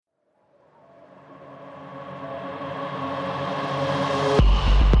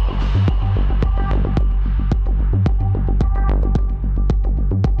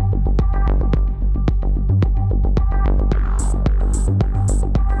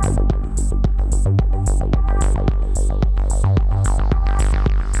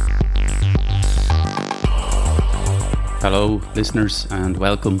Hello, listeners, and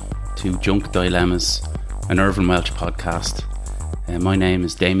welcome to Junk Dilemmas, an Irvine Welsh podcast. My name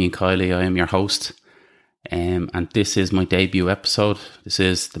is Damien Kiley. I am your host, and this is my debut episode. This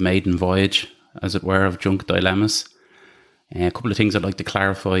is the maiden voyage, as it were, of Junk Dilemmas. A couple of things I'd like to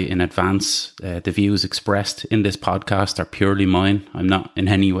clarify in advance. The views expressed in this podcast are purely mine. I'm not in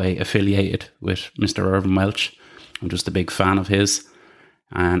any way affiliated with Mr. Irvine Welsh. I'm just a big fan of his.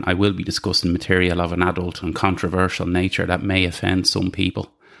 And I will be discussing material of an adult and controversial nature that may offend some people.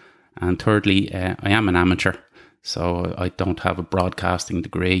 And thirdly, I am an amateur, so I don't have a broadcasting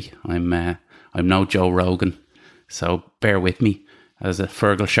degree. I'm no Joe Rogan, so bear with me. As a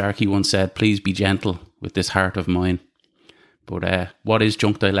Fergal Sharkey once said, please be gentle with this heart of mine. But what is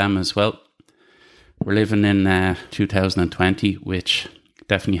Junk Dilemmas? Well, we're living in 2020, which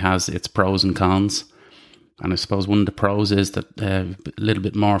definitely has its pros and cons. And I suppose one of the pros is that a little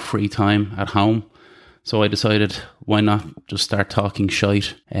bit more free time at home. So I decided, why not just start talking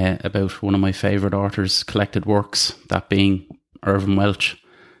shite about one of my favourite authors' collected works, that being Irvine Welsh.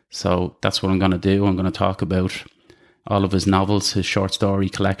 So that's what I'm going to do. I'm going to talk about all of his novels, his short story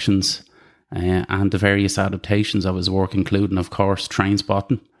collections, and the various adaptations of his work, including, of course,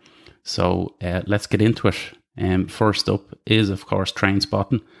 Trainspotting. So let's get into it. First up is, of course,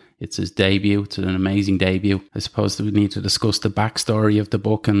 Trainspotting. It's his debut. It's an amazing debut. I suppose that we need to discuss the backstory of the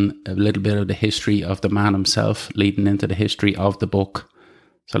book and a little bit of the history of the man himself leading into the history of the book.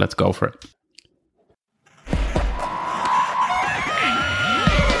 So let's go for it.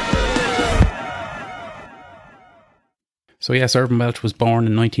 So yes, Irvine Welsh was born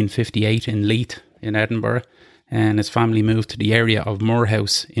in 1958 in Leith in Edinburgh, and his family moved to the area of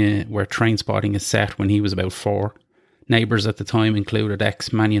Moorhouse where Trainspotting is set when he was about 4. Neighbours at the time included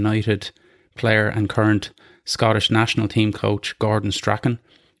ex-Man United player and current Scottish national team coach Gordon Strachan,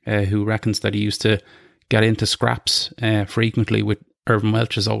 who reckons that he used to get into scraps frequently with Irvine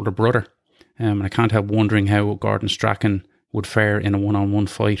Welsh's older brother. I can't help wondering how Gordon Strachan would fare in a one-on-one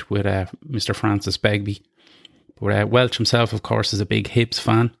fight with Mr. Francis Begbie. But Welsh himself, of course, is a big Hibs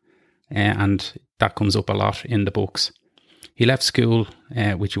fan, and that comes up a lot in the books. He left school,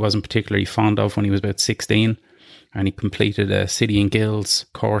 which he wasn't particularly fond of, when he was about 16, and he completed a City and Guilds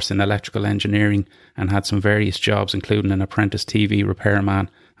course in electrical engineering and had some various jobs, including an apprentice TV repairman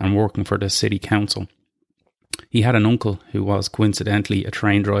and working for the city council. He had an uncle who was coincidentally a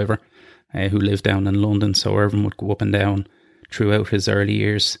train driver who lived down in London, so Irvine would go up and down throughout his early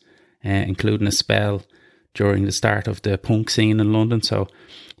years, including a spell during the start of the punk scene in London. So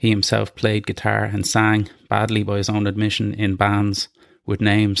he himself played guitar and sang, badly by his own admission, in bands with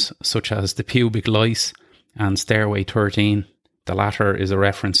names such as The Pubic Lice and Stairway 13. The latter is a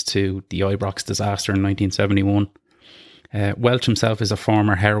reference to the Ibrox disaster in 1971. Welsh himself is a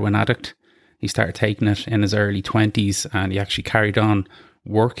former heroin addict. He started taking it in his early 20s, and he actually carried on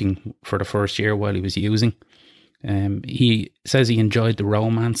working for the first year while he was using. He says he enjoyed the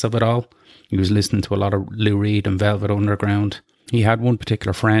romance of it all. He was listening to a lot of Lou Reed and Velvet Underground. He had one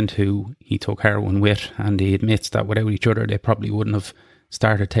particular friend who he took heroin with, and he admits that without each other they probably wouldn't have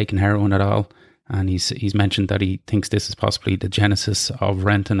started taking heroin at all. And he's mentioned that he thinks this is possibly the genesis of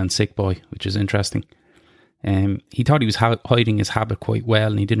Renton and Sick Boy, which is interesting. He thought he was hiding his habit quite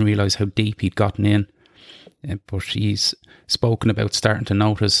well, and he didn't realise how deep he'd gotten in. But he's spoken about starting to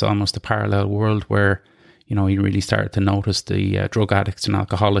notice almost a parallel world where, you know, he really started to notice the drug addicts and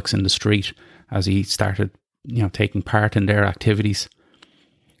alcoholics in the street as he started, you know, taking part in their activities.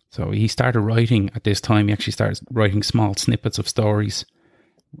 So he started writing at this time. He actually started writing small snippets of stories,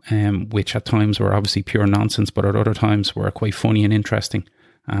 which at times were obviously pure nonsense, but at other times were quite funny and interesting.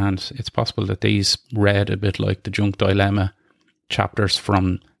 And it's possible that these read a bit like the Junk Dilemma chapters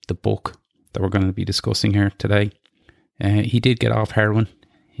from the book that we're going to be discussing here today. He did get off heroin.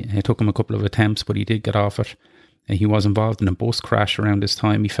 It took him a couple of attempts, but he did get off it. He was involved in a bus crash around this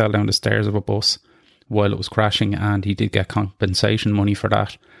time. He fell down the stairs of a bus while it was crashing, and he did get compensation money for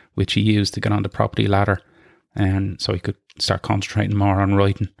that, which he used to get on the property ladder, and so he could start concentrating more on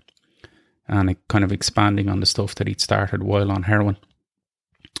writing and kind of expanding on the stuff that he'd started while on heroin.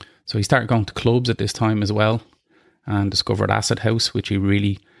 So he started going to clubs at this time as well, and discovered Acid House, which he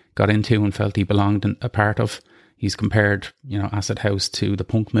really got into and felt he belonged in a part of. He's compared, you know, Acid House to the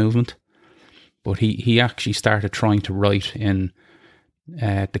punk movement, but he actually started trying to write in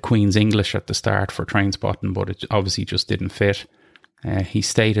the Queen's English at the start for Trainspotting, but it obviously just didn't fit. He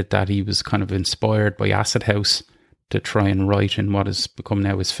stated that he was kind of inspired by Acid House to try and write in what has become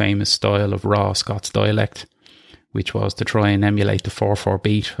now his famous style of raw Scots dialect, which was to try and emulate the 4/4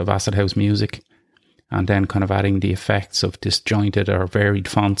 beat of Acid House music, and then kind of adding the effects of disjointed or varied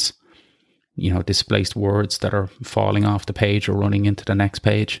fonts. displaced words that are falling off the page or running into the next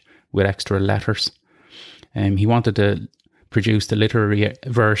page with extra letters. He wanted to produce the literary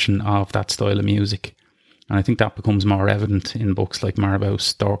version of that style of music. And I think that becomes more evident in books like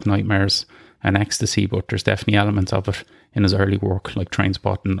Marabout's Dark Nightmares and Ecstasy, but there's definitely elements of it in his early work like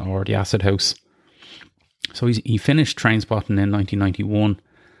Trainspotting or The Acid House. So he finished Trainspotting in 1991,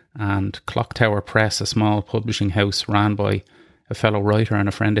 and Clock Tower Press, a small publishing house ran by a fellow writer and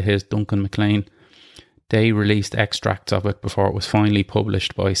a friend of his, Duncan MacLean, they released extracts of it before it was finally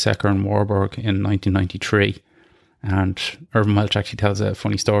published by Secker and Warburg in 1993. And Irvine Welsh actually tells a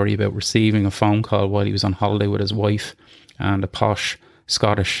funny story about receiving a phone call while he was on holiday with his wife, and a posh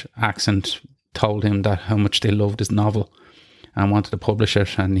Scottish accent told him that how much they loved his novel and wanted to publish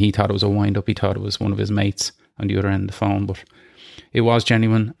it, and he thought it was a wind-up. He thought it was one of his mates on the other end of the phone, but it was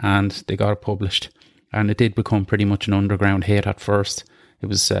genuine, and they got it published. And it did become pretty much an underground hit at first. It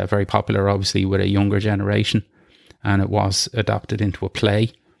was very popular, obviously, with a younger generation, and it was adapted into a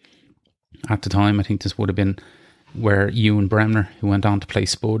play. At the time, I think this would have been where Ewan Bremner, who went on to play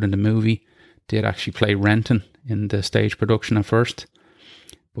Spud in the movie, did actually play Renton in the stage production at first.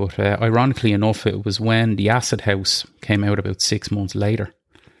 But ironically enough, it was when The Acid House came out about 6 months later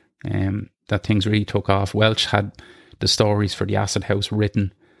that things really took off. Welsh had the stories for The Acid House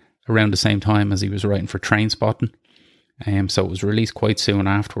written around the same time as he was writing for Trainspotting. So it was released quite soon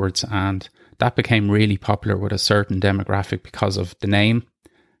afterwards, and that became really popular with a certain demographic because of the name.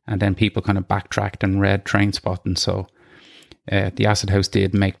 And then people kind of backtracked and read Trainspotting. So The Acid House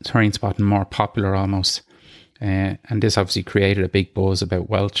did make Trainspotting more popular almost. And this obviously created a big buzz about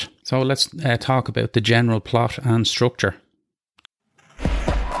Welsh. So let's talk about the general plot and structure.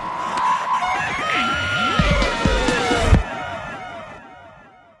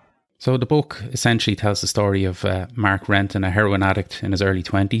 So the book essentially tells the story of Mark Renton, a heroin addict in his early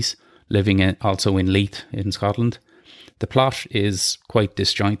 20s, living also in Leith in Scotland. The plot is quite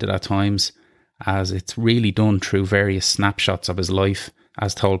disjointed at times, as it's really done through various snapshots of his life,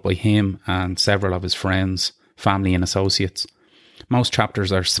 as told by him and several of his friends, family and associates. Most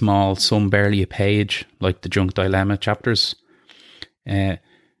chapters are small, some barely a page, like the Junk Dilemma chapters,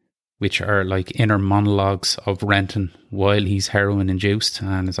 which are like inner monologues of Renton while he's heroin induced,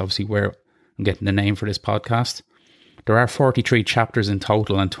 and is obviously where I'm getting the name for this podcast. There are 43 chapters in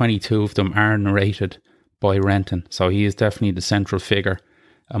total, and 22 of them are narrated by Renton, so he is definitely the central figure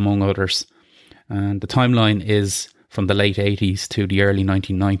among others. And the timeline is from the late 80s to the early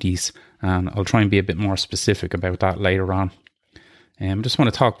 1990s, and I'll try and be a bit more specific about that later on. I just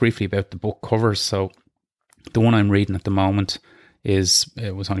want to talk briefly about the book covers. So the one I'm reading at the moment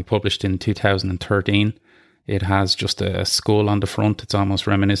it was only published in 2013. It has just a skull on the front. It's almost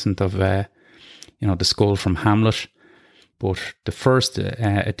reminiscent of the skull from Hamlet. But the first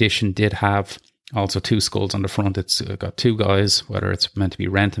edition did have also two skulls on the front. It's got two guys, whether it's meant to be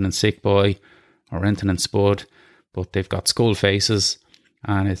Renton and Sick Boy or Renton and Spud, but they've got skull faces,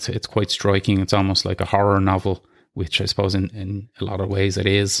 and it's quite striking. It's almost like a horror novel, which I suppose in a lot of ways it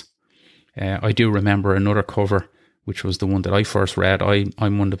is. I do remember another cover, which was the one that I first read.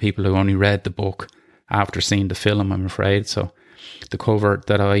 I'm one of the people who only read the book after seeing the film, I'm afraid. So the cover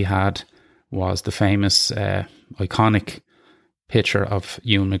that I had was the famous, iconic picture of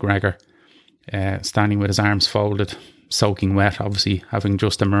Ewan McGregor standing with his arms folded, soaking wet, obviously having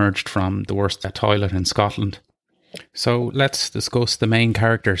just emerged from the worst toilet in Scotland. So let's discuss the main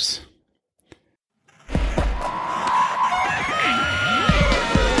characters.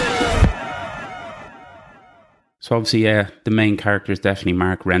 So obviously, the main character is definitely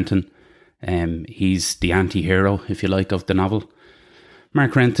Mark Renton. He's the anti-hero, if you like, of the novel.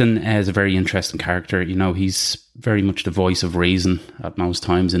 Mark Renton is a very interesting character. He's very much the voice of reason at most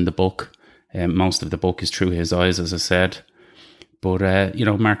times in the book. Most of the book is through his eyes, as I said. But,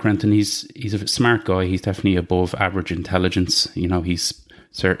 Mark Renton, he's a smart guy. He's definitely above average intelligence. He's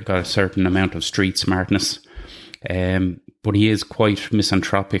got a certain amount of street smartness. But he is quite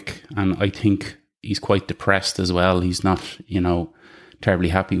misanthropic, and I think he's quite depressed as well. He's not, terribly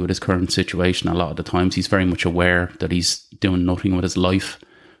happy with his current situation a lot of the times. He's very much aware that he's doing nothing with his life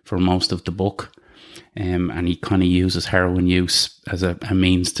for most of the book. And he kind of uses heroin use as a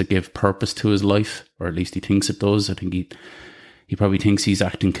means to give purpose to his life, or at least he thinks it does. I think he probably thinks he's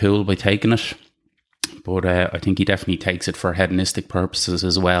acting cool by taking it. But I think he definitely takes it for hedonistic purposes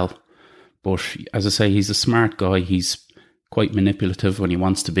as well. But as I say, he's a smart guy. He's quite manipulative when he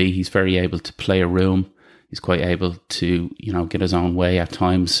wants to be. He's very able to play a room. He's quite able to, get his own way at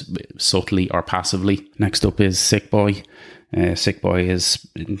times, subtly or passively. Next up is Sick Boy. Sick Boy is,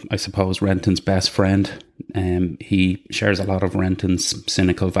 I suppose, Renton's best friend. He shares a lot of Renton's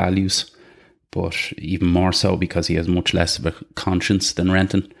cynical values. but even more so because he has much less of a conscience than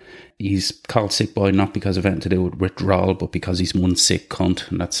Renton. He's called Sick Boy not because of anything to do with withdrawal, but because he's one sick cunt,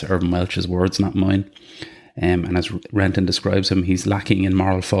 and that's Irvine Welsh's words, not mine. And as Renton describes him, he's lacking in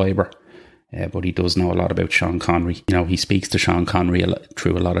moral fibre, but he does know a lot about Sean Connery. You know, he speaks to Sean Connery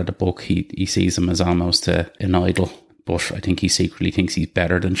through a lot of the book. He sees him as almost an idol, but I think he secretly thinks he's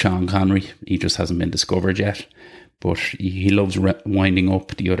better than Sean Connery. He just hasn't been discovered yet. But he loves winding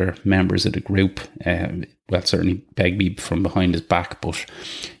up the other members of the group. Well, certainly Begbie from behind his back, but,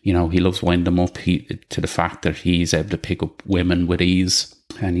 you know, he loves winding them up to the fact that he's able to pick up women with ease.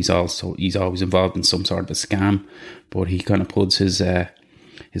 And he's always involved in some sort of a scam. But he kind of puts his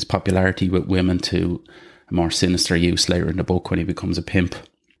popularity with women to a more sinister use later in the book when he becomes a pimp.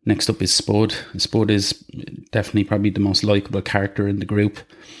 Next up is Spud. Spud is definitely probably the most likeable character in the group.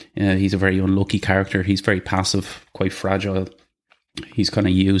 He's a very unlucky character. He's very passive, quite fragile. He's kind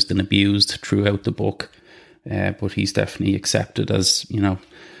of used and abused throughout the book, but he's definitely accepted as, you know,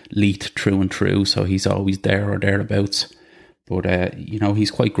 Leith through and through. So he's always there or thereabouts. But you know, he's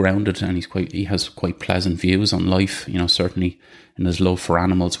quite grounded, and he has quite pleasant views on life. You know, certainly in his love for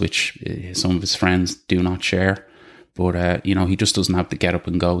animals, which some of his friends do not share. But, you know, he just doesn't have to get up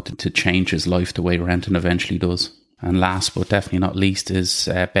and go to change his life the way Renton eventually does. And last but definitely not least is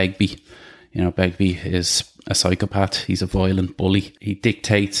Begbie. You know, Begbie is a psychopath. He's a violent bully. He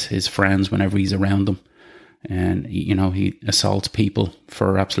dictates his friends whenever he's around them. And, you know, he assaults people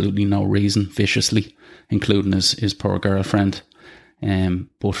for absolutely no reason, viciously, including his poor girlfriend.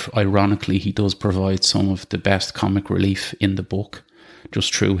 But ironically, he does provide some of the best comic relief in the book,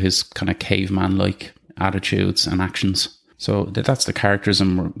 just through his kind of caveman-like attitudes and actions. So that's the characters,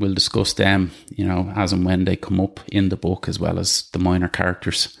 and we'll discuss them, you know, as and when they come up in the book, as well as the minor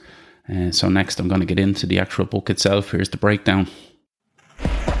characters. So next I'm going to get into the actual book itself. Here's the breakdown.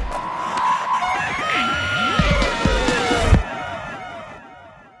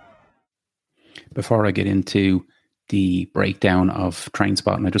 Before I get into the breakdown of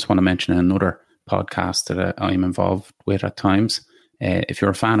Trainspotting, I just want to mention another podcast that I'm involved with at times. If you're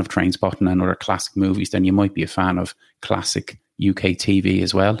a fan of Trainspotting and other classic movies, then you might be a fan of classic UK TV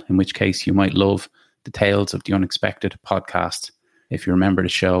as well, in which case you might love the Tales of the Unexpected podcast. If you remember the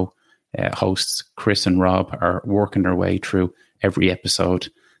show, hosts Chris and Rob are working their way through every episode,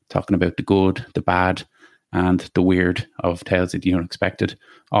 talking about the good, the bad, and the weird of Tales of the Unexpected,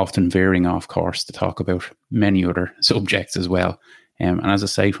 often veering off course to talk about many other subjects as well. And as I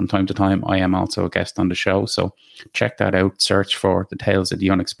say, from time to time, I am also a guest on the show. So check that out. Search for the Tales of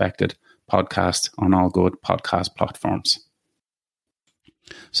the Unexpected podcast on all good podcast platforms.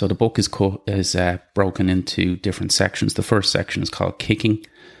 So the book is broken into different sections. The first section is called Kicking.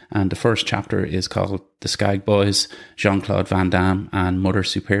 And the first chapter is called The Skag Boys, Jean-Claude Van Damme and Mother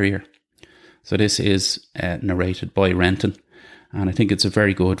Superior. So this is narrated by Renton. And I think it's a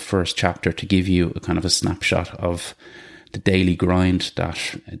very good first chapter to give you a kind of a snapshot of the daily grind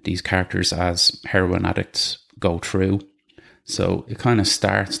that these characters as heroin addicts go through. So it kind of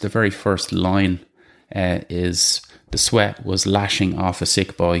starts, the very first line is, the sweat was lashing off a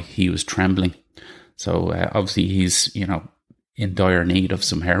sick boy, he was trembling. So obviously he's, you know, in dire need of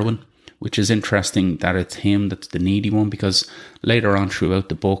some heroin, which is interesting that it's him that's the needy one, because later on throughout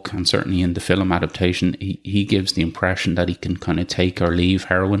the book, and certainly in the film adaptation, he gives the impression that he can kind of take or leave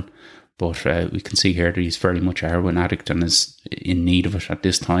heroin. But we can see here that he's very much a heroin addict and is in need of it at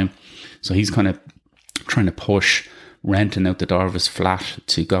this time. So he's kind of trying to push Renton out the door of his flat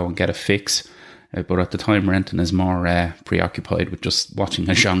to go and get a fix. But at the time, Renton is more preoccupied with just watching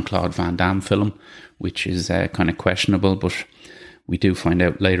a Jean-Claude Van Damme film, which is kind of questionable. But we do find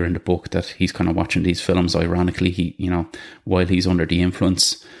out later in the book that he's kind of watching these films. Ironically, he, you know, while he's under the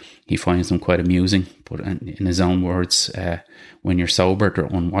influence, he finds them quite amusing. But in his own words, when you're sober, they're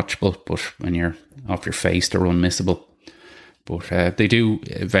unwatchable, but when you're off your face, they're unmissable. But they do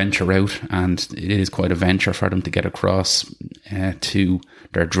venture out, and it is quite a venture for them to get across to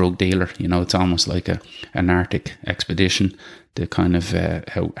their drug dealer. You know, it's almost like an Arctic expedition. The kind of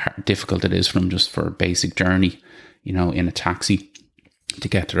how difficult it is for them just for a basic journey, you know, in a taxi to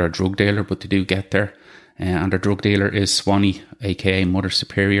get to their drug dealer. But they do get there, and their drug dealer is Swanee, aka Mother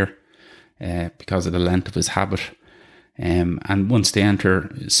Superior, because of the length of his habit. And once they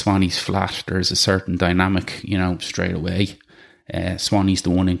enter Swanee's flat, there's a certain dynamic, you know, straight away. Swanee's the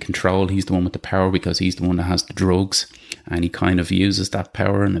one in control. He's the one with the power because he's the one that has the drugs, and he kind of uses that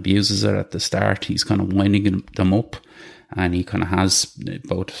power and abuses it at the start. He's kind of winding them up, and he kind of has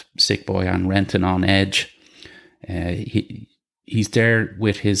both Sick Boy and Renton on edge. He's there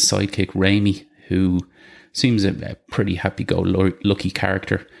with his sidekick Raimi, who seems a pretty happy-go-lucky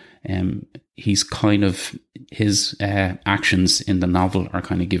character. He's kind of, his actions in the novel are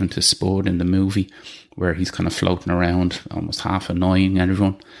kind of given to Spud in the movie, where he's kind of floating around, almost half annoying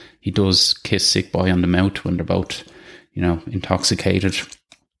everyone. He does kiss Sick Boy on the mouth when they're both, intoxicated.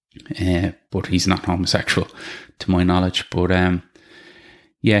 But he's not homosexual, to my knowledge. But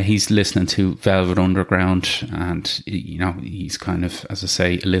he's listening to Velvet Underground, and he's kind of, as I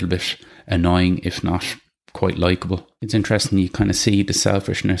say, a little bit annoying, if not quite likable. It's interesting, you kind of see the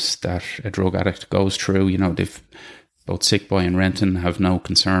selfishness that a drug addict goes through. They've both Sick Boy and Renton have no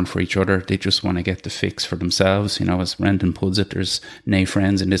concern for each other. They just want to get the fix for themselves. As Renton puts it, there's no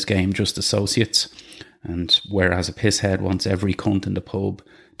friends in this game, just associates. And whereas a pisshead wants every cunt in the pub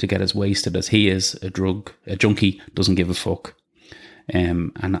to get as wasted as he is, a junkie doesn't give a fuck.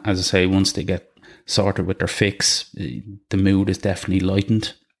 And as I say, once they get sorted with their fix, the mood is definitely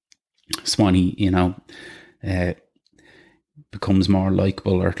lightened. Swanee, becomes more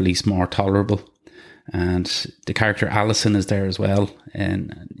likeable, or at least more tolerable. And the character Alison is there as well.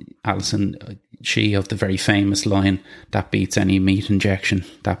 And Alison, she of the very famous line, "That beats any meat injection,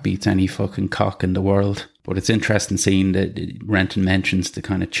 that beats any fucking cock in the world." But it's interesting seeing that Renton mentions the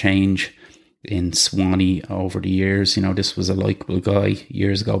kind of change in Swanee over the years. This was a likeable guy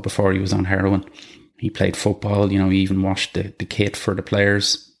years ago before he was on heroin. He played football, he even washed the kit for the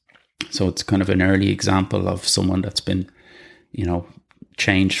players. So it's kind of an early example of someone that's been,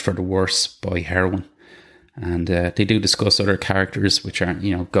 changed for the worse by heroin. And they do discuss other characters, which are,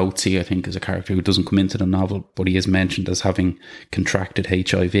 Goatsy, I think, is a character who doesn't come into the novel, but he is mentioned as having contracted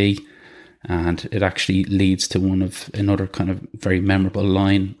HIV. And it actually leads to another kind of very memorable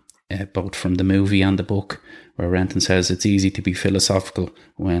line, both from the movie and the book, where Renton says it's easy to be philosophical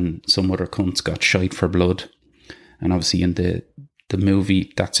when some other cunts got shite for blood. And obviously in the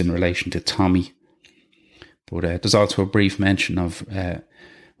movie, that's in relation to Tommy. But there's also a brief mention of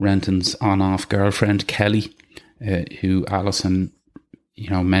Renton's on-off girlfriend, Kelly, who Alison,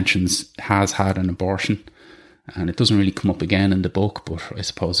 mentions has had an abortion. And it doesn't really come up again in the book, but I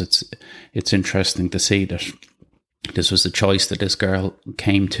suppose it's interesting to see that this was the choice that this girl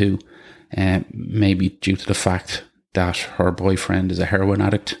came to, maybe due to the fact that her boyfriend is a heroin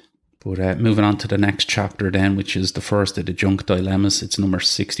addict. But moving on to the next chapter then, which is the first of the Junk Dilemmas. It's number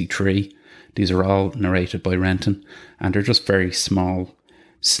 63. These are all narrated by Renton, and they're just very small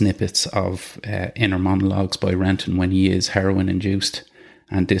snippets of inner monologues by Renton when he is heroin induced.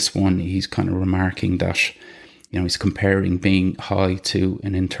 And this one, he's kind of remarking that, he's comparing being high to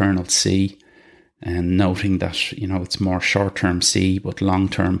an internal sea, and noting that, it's more short-term sea but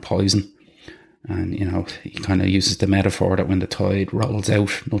long-term poison. And, he kind of uses the metaphor that when the tide rolls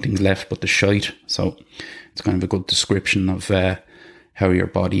out, nothing's left but the shite. So it's kind of a good description of how your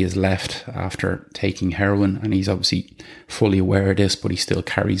body is left after taking heroin. And he's obviously fully aware of this, but he still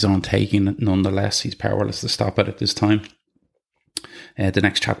carries on taking it nonetheless. He's powerless to stop it at this time. The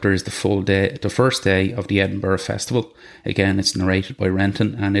next chapter is the first day of the Edinburgh Festival. Again, it's narrated by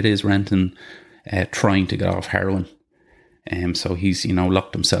Renton, and it is Renton trying to get off heroin. So he's,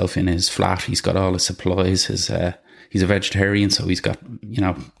 locked himself in his flat. He's got all his supplies. He's a vegetarian, so he's got,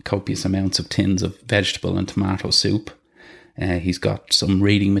 copious amounts of tins of vegetable and tomato soup. He's got some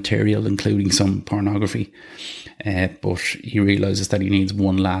reading material, including some pornography. But he realises that he needs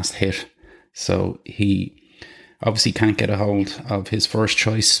one last hit. So he obviously can't get a hold of his first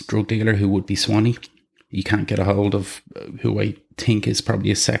choice drug dealer, who would be Swanee. He can't get a hold of who I think is probably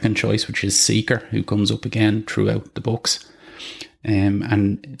his second choice, which is Seeker, who comes up again throughout the books.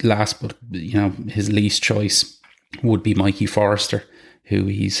 And last, but his least choice would be Mikey Forrester, who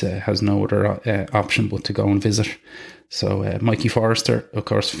has no other option but to go and visit. So Mikey Forrester, of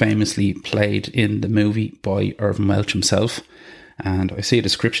course, famously played in the movie by Irvin Welch himself. And I see a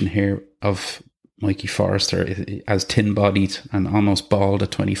description here of Mikey Forrester as tin-bodied and almost bald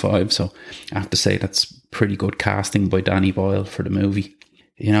at 25. So I have to say that's pretty good casting by Danny Boyle for the movie.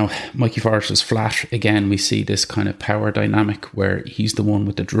 Mikey Forrester's flat, again, we see this kind of power dynamic where he's the one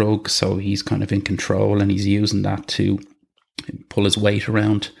with the drug, so he's kind of in control and he's using that to pull his weight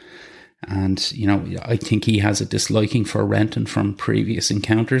around. And, I think he has a disliking for Renton from previous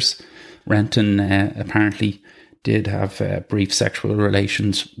encounters. Renton apparently did have brief sexual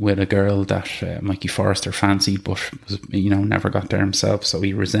relations with a girl that Mikey Forrester fancied, but was, never got there himself. So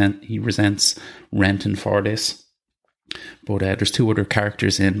he resents Renton for this. But there's two other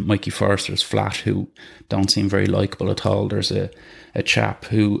characters in Mikey Forrester's flat who don't seem very likeable at all. There's a chap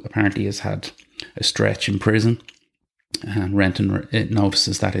who apparently has had a stretch in prison, and Renton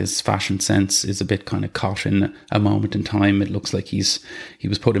notices that his fashion sense is a bit kind of caught in a moment in time. It looks like he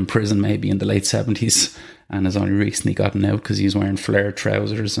was put in prison maybe in the late 70s, and has only recently gotten out because he's wearing flared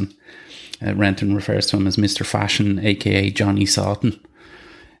trousers, and Renton refers to him as Mr. Fashion, aka Johnny Sawton.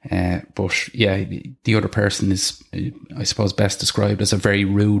 But yeah, the other person is, I suppose, best described as a very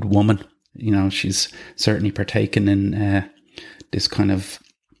rude woman. You know, she's certainly partaken in this kind of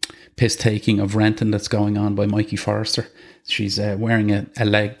piss taking of Renton that's going on by Mikey Forrester. She's wearing a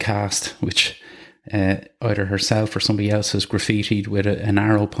leg cast, which either herself or somebody else has graffitied with an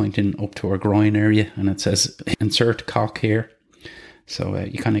arrow pointing up to her groin area, and it says "insert cock here." So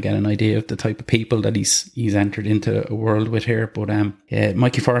you kind of get an idea of the type of people that he's entered into a world with here. But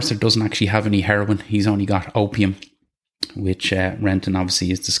Mikey Forrester doesn't actually have any heroin. He's only got opium, which Renton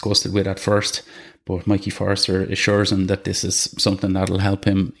obviously is disgusted with at first. But Mikey Forrester assures him that this is something that'll help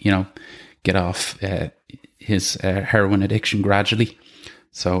him, you know, get off his heroin addiction gradually.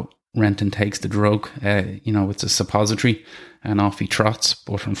 So Renton takes the drug, you know, it's a suppository, and off he trots.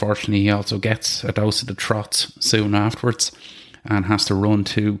 But unfortunately, he also gets a dose of the trots soon afterwards, and has to run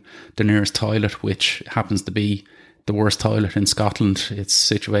to the nearest toilet, which happens to be the worst toilet in Scotland. It's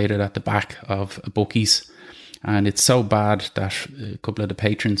situated at the back of a Buc-ee's, and it's so bad that a couple of the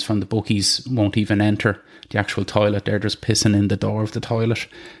patrons from the Buc-ee's won't even enter the actual toilet. They're just pissing in the door of the toilet.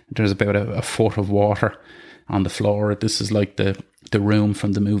 There's about a foot of water on the floor. This is like the room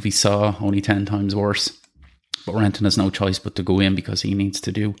from the movie Saw, only 10 times worse. But Renton has no choice but to go in because he needs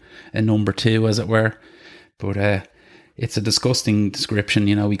to do a number 2, as it were. But it's a disgusting description.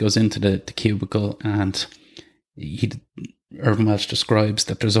 You know, he goes into the cubicle, and Irvine Welsh describes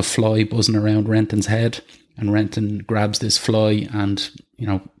that there's a fly buzzing around Renton's head, and Renton grabs this fly and, you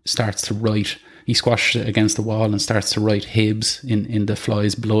know, starts to write. He squashes it against the wall and starts to write Hibs in the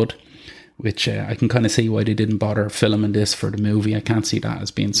fly's blood, which I can kind of see why they didn't bother filming this for the movie. I can't see that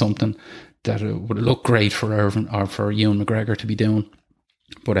as being something that would look great for Irvine or for Ewan McGregor to be doing.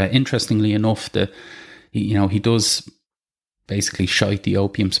 But interestingly enough, he does basically shite the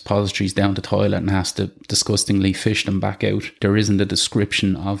opium suppositories down the toilet and has to disgustingly fish them back out. There isn't a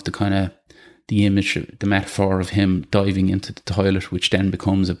description of the kind of the image, the metaphor of him diving into the toilet, which then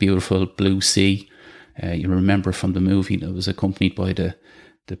becomes a beautiful blue sea. You remember from the movie that was accompanied by the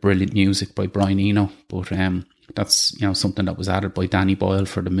brilliant music by Brian Eno, but that's, you know, something that was added by Danny Boyle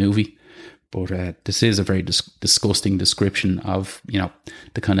for the movie. But this is a very disgusting description of, you know,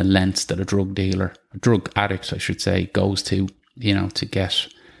 the kind of lengths that a drug addict, I should say, goes to, you know, to get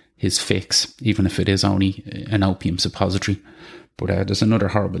his fix, even if it is only an opium suppository. But there's another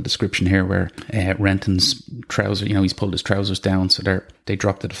horrible description here where Renton's trousers, you know, he's pulled his trousers down, so they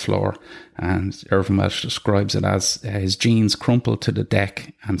drop to the floor, and Irvine Welsh describes it as his jeans crumpled to the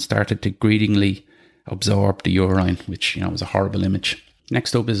deck and started to greedingly absorb the urine, which, you know, was a horrible image.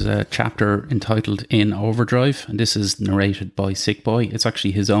 Next up is a chapter entitled In Overdrive, and this is narrated by Sick Boy. It's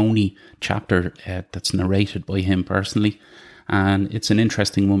actually his only chapter that's narrated by him personally, and it's an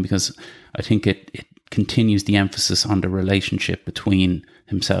interesting one because I think it continues the emphasis on the relationship between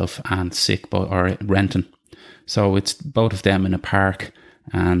himself and Sick Boy, or Renton. So it's both of them in a park,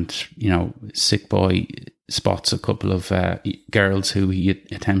 and, you know, Sick Boy spots a couple of girls who he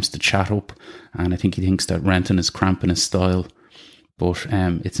attempts to chat up, and I think he thinks that Renton is cramping his style. But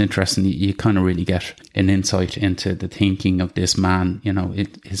it's interesting, you kind of really get an insight into the thinking of this man. You know,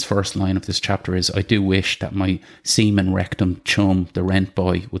 his first line of this chapter is, "I do wish that my semen rectum chum, the rent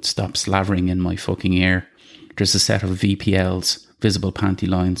boy, would stop slavering in my fucking ear. There's a set of VPLs, visible panty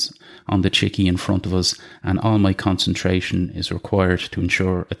lines, on the chickie in front of us, and all my concentration is required to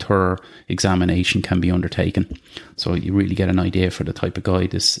ensure a thorough examination can be undertaken." So you really get an idea for the type of guy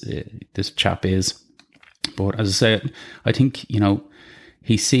this chap is. But as I said, I think, you know,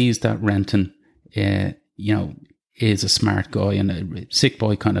 he sees that Renton, you know, is a smart guy, and Sick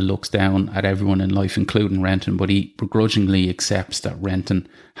Boy kind of looks down at everyone in life, including Renton, but he begrudgingly accepts that Renton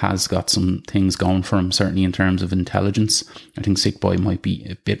has got some things going for him, certainly in terms of intelligence. I think Sick Boy might be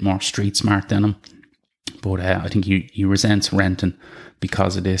a bit more street smart than him, but I think he resents Renton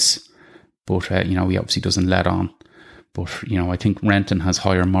because of this, but, you know, he obviously doesn't let on. But, you know, I think Renton has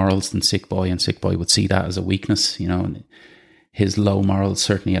higher morals than Sick Boy, and Sick Boy would see that as a weakness, you know, and his low morals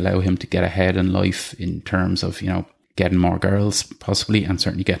certainly allow him to get ahead in life in terms of, you know, getting more girls possibly, and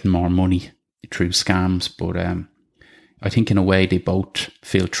certainly getting more money through scams. But I think in a way they both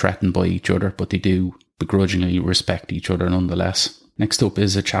feel threatened by each other, but they do begrudgingly respect each other nonetheless. Next up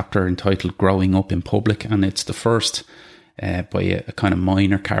is a chapter entitled Growing Up in Public, and it's the first by a kind of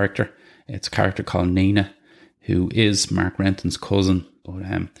minor character. It's a character called Nina, who is Mark Renton's cousin. But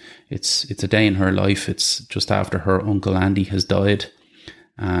it's a day in her life. It's just after her Uncle Andy has died,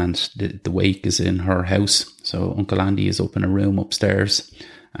 and the wake is in her house. So Uncle Andy is up in a room upstairs,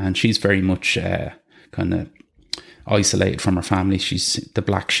 and she's very much kind of isolated from her family. She's the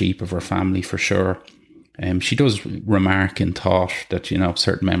black sheep of her family for sure. She does remark in thought that,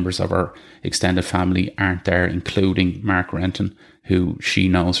 certain members of her extended family aren't there, including Mark Renton, who she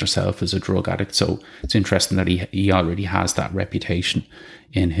knows herself as a drug addict. So it's interesting that he already has that reputation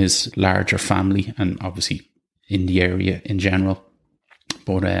in his larger family and obviously in the area in general.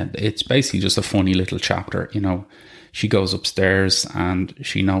 But it's basically just a funny little chapter. She goes upstairs and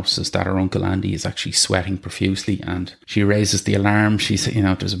she notices that her Uncle Andy is actually sweating profusely, and she raises the alarm. She's,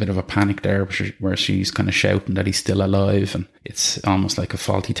 there's a bit of a panic there where she's kind of shouting that he's still alive, and it's almost like a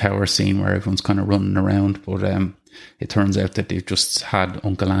Fawlty Tower scene where everyone's kind of running around. But it turns out that they've just had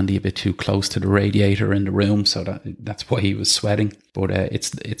Uncle Andy a bit too close to the radiator in the room, so that's why he was sweating. But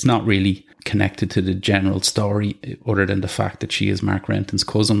it's not really connected to the general story other than the fact that she is Mark Renton's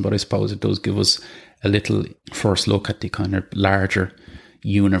cousin. But I suppose it does give us a little first look at the kind of larger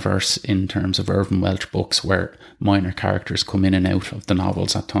universe in terms of Irvine Welsh books, where minor characters come in and out of the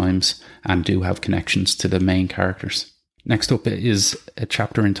novels at times and do have connections to the main characters. Next up is a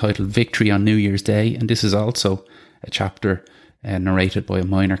chapter entitled Victory on New Year's Day, and this is also a chapter narrated by a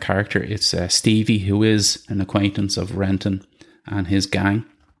minor character. It's Stevie, who is an acquaintance of Renton and his gang.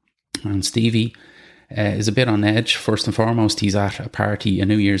 And Stevie is a bit on edge. First and foremost, he's at a party, a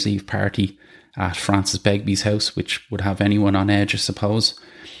New Year's Eve party at Francis Begbie's house, which would have anyone on edge, I suppose.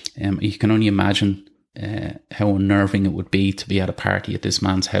 You can only imagine how unnerving it would be to be at a party at this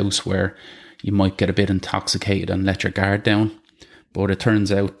man's house where you might get a bit intoxicated and let your guard down. But it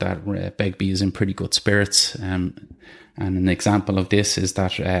turns out that Begbie is in pretty good spirits. And an example of this is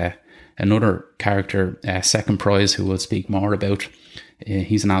that another character, Second Prize, who we'll speak more about,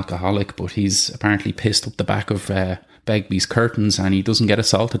 he's an alcoholic, but he's apparently pissed up the back of Begbie's curtains and he doesn't get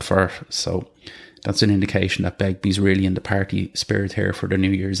assaulted for it. So that's an indication that Begbie's really in the party spirit here for the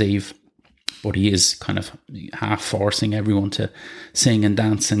New Year's Eve. But he is kind of half forcing everyone to sing and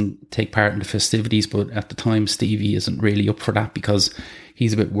dance and take part in the festivities. But at the time, Stevie isn't really up for that because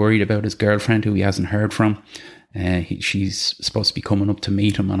he's a bit worried about his girlfriend, who he hasn't heard from. She's supposed to be coming up to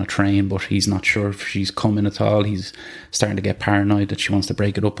meet him on a train, but he's not sure if she's coming at all. He's starting to get paranoid that she wants to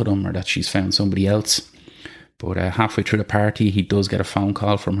break it up with him or that she's found somebody else. But halfway through the party, he does get a phone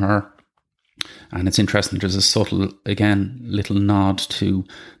call from her. And it's interesting, there's a subtle, again, little nod to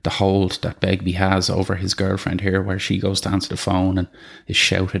the hold that Begbie has over his girlfriend here, where she goes to answer the phone and is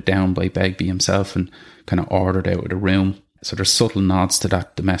shouted down by Begbie himself and kind of ordered out of the room. So there's subtle nods to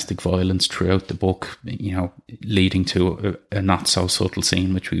that domestic violence throughout the book, leading to a not so subtle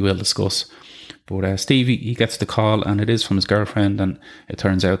scene, which we will discuss. But Stevie, he gets the call and it is from his girlfriend, and it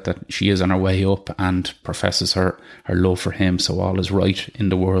turns out that she is on her way up and professes her love for him. So all is right in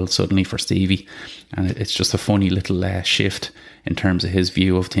the world suddenly for Stevie. And it's just a funny little shift in terms of his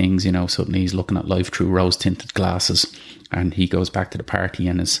view of things. Suddenly he's looking at life through rose-tinted glasses, and he goes back to the party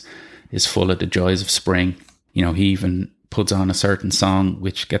and is full of the joys of spring. He even puts on a certain song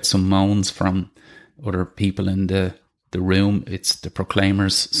which gets some moans from other people in the room. It's the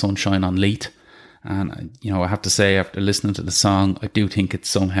Proclaimers' Sunshine on Leith. And, I have to say, after listening to the song, I do think it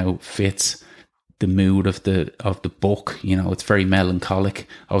somehow fits the mood of the book. It's very melancholic.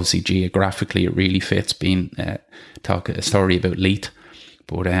 Obviously, geographically, it really fits being a story about Leith.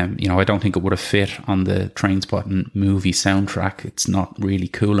 But, I don't think it would have fit on the Trainspotting movie soundtrack. It's not really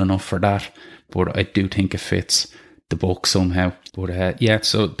cool enough for that. But I do think it fits the book somehow. But,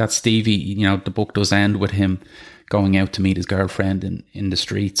 so that's Stevie. The book does end with him going out to meet his girlfriend in the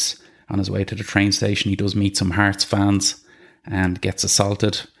streets. On his way to the train station, he does meet some Hearts fans and gets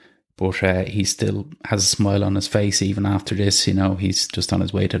assaulted. But he still has a smile on his face even after this. He's just on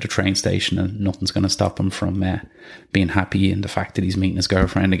his way to the train station and nothing's going to stop him from being happy in the fact that he's meeting his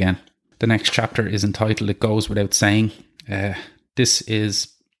girlfriend again. The next chapter is entitled It Goes Without Saying. This is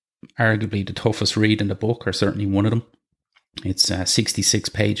arguably the toughest read in the book, or certainly one of them. It's 66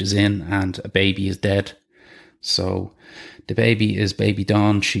 pages in and a baby is dead. So the baby is baby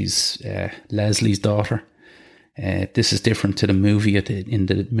Dawn. She's Leslie's daughter. This is different to the movie. In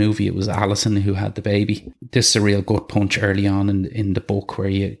the movie, it was Alison who had the baby. This is a real gut punch early on in the book, where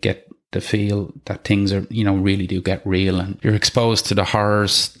you get the feel that things are, really do get real, and you're exposed to the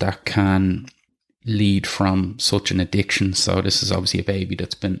horrors that can lead from such an addiction. So this is obviously a baby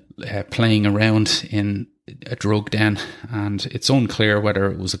that's been playing around in a drug den, and it's unclear whether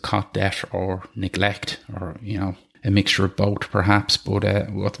it was a cot death or neglect, or a mixture of both perhaps.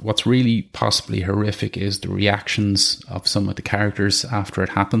 But what's really possibly horrific is the reactions of some of the characters after it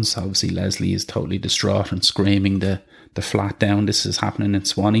happens. Obviously Leslie is totally distraught and screaming the flat down. This is happening in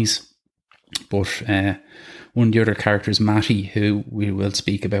Swannies. But One of the other characters, Matty, who we will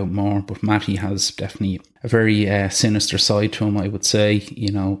speak about more, but Matty has definitely a very sinister side to him, I would say.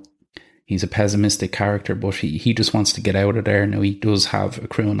 You know, he's a pessimistic character, but he just wants to get out of there. Now, he does have a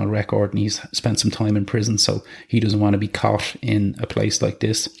criminal record and he's spent some time in prison, so he doesn't want to be caught in a place like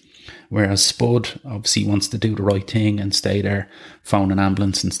this. Whereas Spud obviously wants to do the right thing and stay there, phone an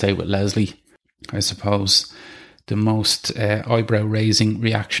ambulance and stay with Leslie. I suppose the most eyebrow-raising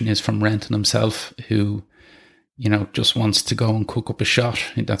reaction is from Renton himself, who, you know, just wants to go and cook up a shot.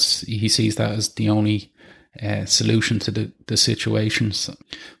 He sees that as the only solution to the situation.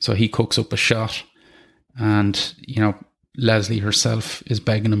 So he cooks up a shot, and, you know, Leslie herself is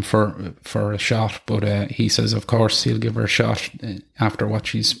begging him for a shot, but he says, of course, he'll give her a shot after what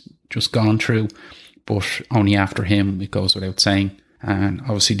she's just gone through, but only after him, it goes without saying. And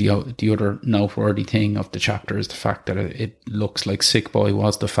obviously the other noteworthy thing of the chapter is the fact that it looks like Sick Boy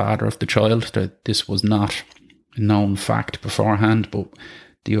was the father of the child, that this was not a known fact beforehand, but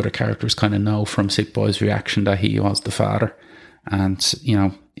the other characters kind of know from Sick Boy's reaction that he was the father. And, you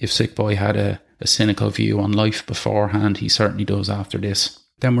know, if Sick Boy had a cynical view on life beforehand, he certainly does after this.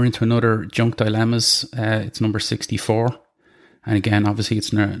 Then we're into another Junk Dilemmas. It's number 64. And again, obviously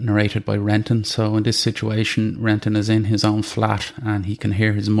it's narrated by Renton. So in this situation, Renton is in his own flat and he can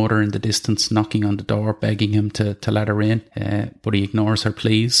hear his mother in the distance knocking on the door, begging him to let her in. But he ignores her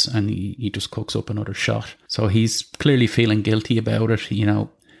pleas and he just cooks up another shot. So he's clearly feeling guilty about it, you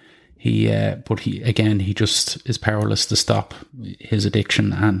know. He just is powerless to stop his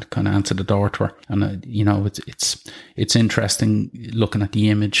addiction and kind of answer the door to her. And, you know, it's interesting looking at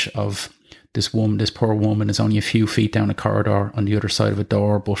the image of this woman, this poor woman is only a few feet down a corridor on the other side of a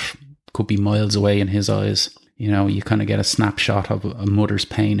door, but could be miles away in his eyes. You know, you kind of get a snapshot of a mother's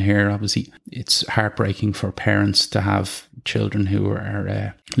pain here. Obviously, it's heartbreaking for parents to have children who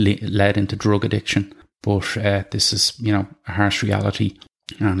are led into drug addiction. But this is, you know, a harsh reality.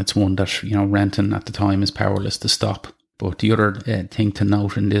 And it's one that, you know, Renton at the time is powerless to stop. But the other thing to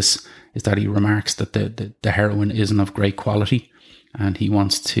note in this is that he remarks that the heroin isn't of great quality. And he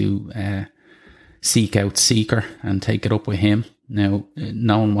wants to seek out Seeker and take it up with him. Now,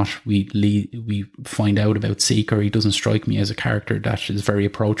 knowing what we find out about Seeker, he doesn't strike me as a character that is very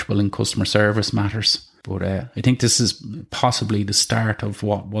approachable in customer service matters. But I think this is possibly the start of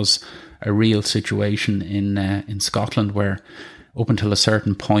what was a real situation in Scotland, where up until a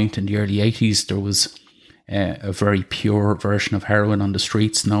certain point in the early 80s, there was a very pure version of heroin on the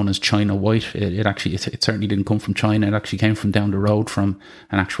streets known as China White. It certainly didn't come from China. It actually came from down the road from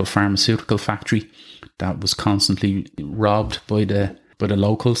an actual pharmaceutical factory that was constantly robbed by the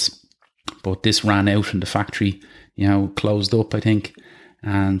locals. But this ran out and the factory, you know, closed up, I think.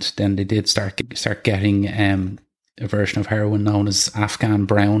 And then they did start getting a version of heroin known as Afghan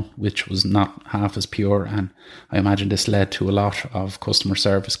Brown, which was not half as pure. And I imagine this led to a lot of customer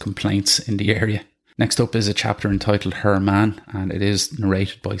service complaints in the area. Next up is a chapter entitled Her Man, and it is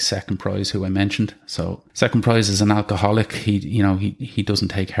narrated by Second Prize, who I mentioned. So Second Prize is an alcoholic. He doesn't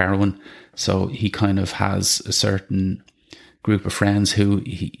take heroin, so he kind of has a certain group of friends who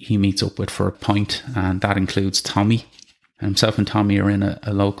he meets up with for a pint, and that includes Tommy. And himself and Tommy are in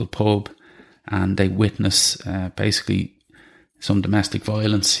a local pub, and they witness basically some domestic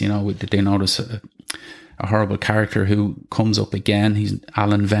violence. You know, they notice a horrible character who comes up again. He's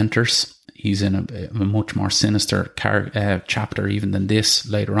Alan Venters. He's in a much more sinister chapter even than this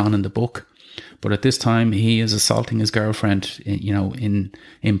later on in the book. But at this time, he is assaulting his girlfriend, you know,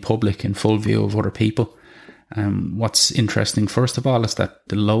 in public, in full view of other people. What's interesting, first of all, is that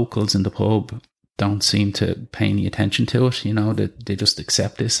the locals in the pub don't seem to pay any attention to it. You know, they just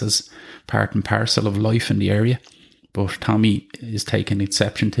accept this as part and parcel of life in the area. But Tommy is taking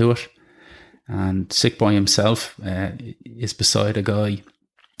exception to it. And Sick Boy himself is beside a guy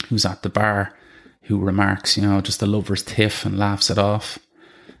who's at the bar, who remarks, you know, just a lover's tiff, and laughs it off,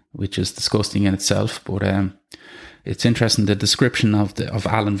 which is disgusting in itself. But it's interesting, the description of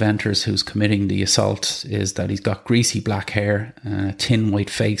Alan Venters, who's committing the assault, is that he's got greasy black hair, a thin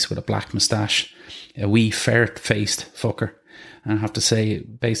white face with a black moustache, a wee ferret-faced fucker. And I have to say,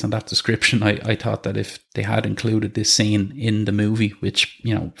 based on that description, I thought that if they had included this scene in the movie, which,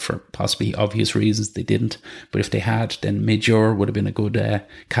 you know, for possibly obvious reasons they didn't, but if they had, then Midge-Ure would have been a good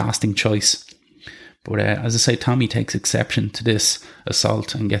casting choice. But as I say, Tommy takes exception to this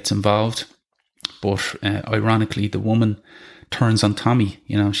assault and gets involved. But ironically, the woman turns on Tommy.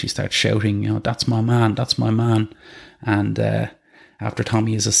 You know, she starts shouting, you know, "That's my man, that's my man." And after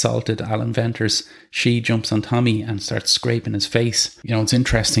Tommy is assaulted, Alan Venters, she jumps on Tommy and starts scraping his face. You know, it's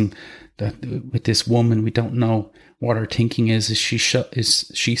interesting that with this woman, we don't know what her thinking is. Is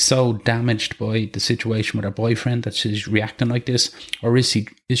she so damaged by the situation with her boyfriend that she's reacting like this? Or is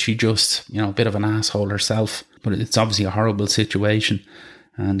she just, you know, a bit of an asshole herself? But it's obviously a horrible situation.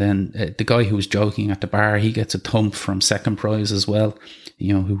 And then the guy who was joking at the bar, he gets a thump from Second Prize as well,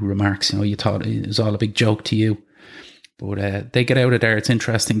 you know, who remarks, you know, you thought it was all a big joke to you. But they get out of there. It's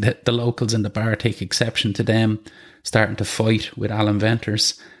interesting that the locals in the bar take exception to them starting to fight with Alan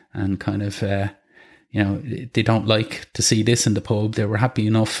Venters, and kind of, you know, they don't like to see this in the pub. They were happy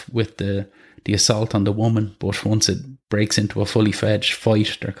enough with the assault on the woman, but once it breaks into a fully fledged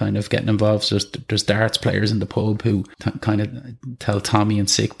fight, they're kind of getting involved. There's darts players in the pub who kind of tell Tommy and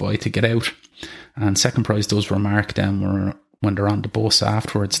Sick Boy to get out. And Second Prize does remark then when they're on the bus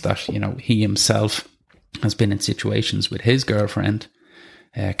afterwards that, you know, he himself has been in situations with his girlfriend,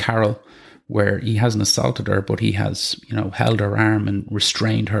 Carol, where he hasn't assaulted her, but he has, you know, held her arm and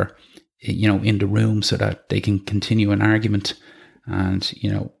restrained her, you know, in the room so that they can continue an argument. And,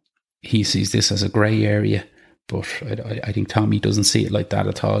 you know, he sees this as a grey area, but I think Tommy doesn't see it like that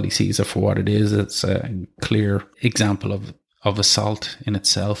at all. He sees it for what it is. It's a clear example of assault in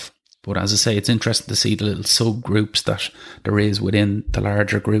itself. But as I say, it's interesting to see the little subgroups that there is within the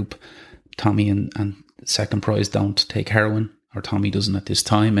larger group. Tommy and Second Prize don't take heroin, or Tommy doesn't at this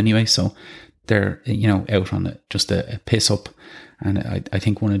time anyway, so they're, you know, out on just a piss up. And I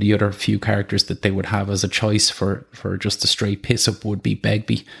think one of the other few characters that they would have as a choice for just a straight piss up would be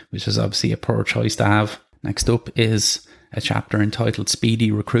Begbie, which is obviously a poor choice to have. Next up is a chapter entitled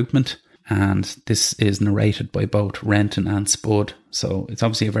Speedy Recruitment, and this is narrated by both Renton and Spud. So it's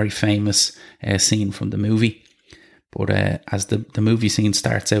obviously a very famous scene from the movie. But as the movie scene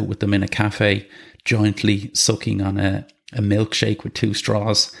starts out with them in a cafe, jointly sucking on a milkshake with 2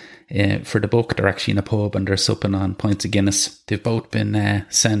 straws. For the book, they're actually in a pub and they're supping on pints of Guinness. They've both been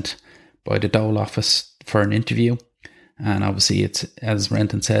sent by the Dole office for an interview. And obviously, it's, as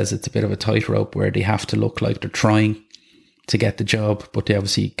Renton says, it's a bit of a tightrope where they have to look like they're trying to get the job, but they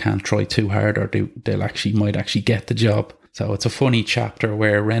obviously can't try too hard, or they'll might actually get the job. So it's a funny chapter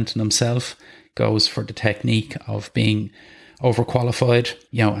where Renton himself goes for the technique of being overqualified,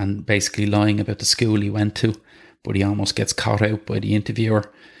 you know, and basically lying about the school he went to, but he almost gets caught out by the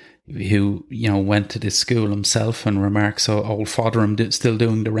interviewer, who, you know, went to this school himself, and remarks, so old Fodderham still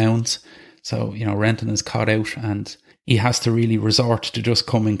doing the rounds. So, you know, Renton is caught out and he has to really resort to just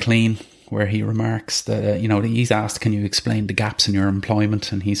coming clean, where he remarks that, you know, he's asked, can you explain the gaps in your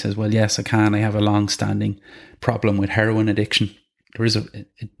employment? And he says, well, yes, I can. I have a long-standing problem with heroin addiction. There is a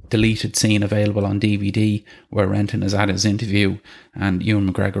deleted scene available on DVD where Renton is at his interview, and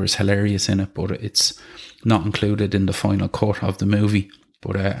Ewan McGregor is hilarious in it, but it's not included in the final cut of the movie.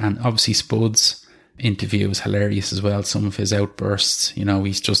 But and obviously Spud's interview is hilarious as well. Some of his outbursts, you know,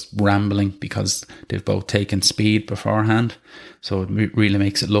 he's just rambling because they've both taken speed beforehand, so it really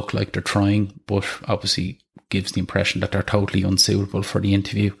makes it look like they're trying, but obviously gives the impression that they're totally unsuitable for the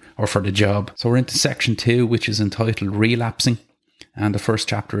interview or for the job. So we're into section 2, which is entitled Relapsing, and the first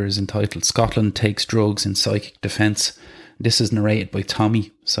chapter is entitled Scotland Takes Drugs in Psychic Defence. This is narrated by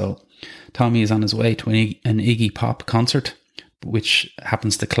Tommy. So Tommy is on his way to an Iggy Pop concert, which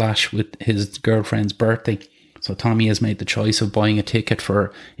happens to clash with his girlfriend's birthday. So Tommy has made the choice of buying a ticket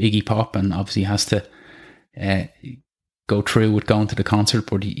for Iggy Pop, and obviously has to go through with going to the concert,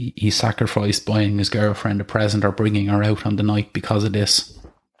 but he sacrificed buying his girlfriend a present or bringing her out on the night because of this.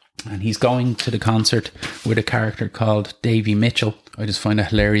 And he's going to the concert with a character called Davy Mitchell. I just find it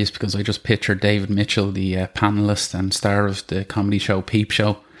hilarious because I just picture David Mitchell, the panellist and star of the comedy show Peep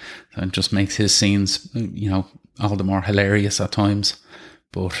Show. And it just makes his scenes, you know, all the more hilarious at times.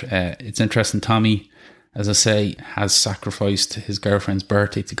 But it's interesting. Tommy, as I say, has sacrificed his girlfriend's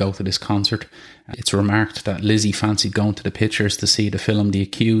birthday to go to this concert. It's remarked that Lizzie fancied going to the pictures to see the film The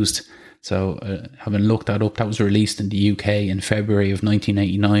Accused. So having looked that up, that was released in the UK in February of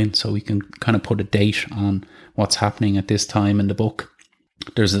 1989. So we can kind of put a date on what's happening at this time in the book.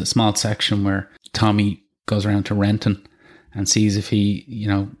 There's a small section where Tommy goes around to Renton and sees if he, you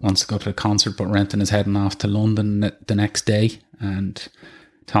know, wants to go to the concert, but Renton is heading off to London the next day. And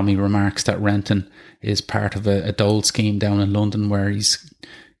Tommy remarks that Renton is part of a dole scheme down in London where he's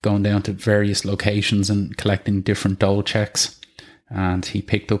going down to various locations and collecting different dole checks. And he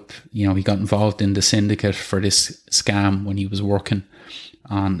picked up, you know, he got involved in the syndicate for this scam when he was working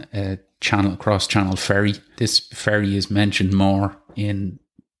on a cross-channel ferry. This ferry is mentioned more in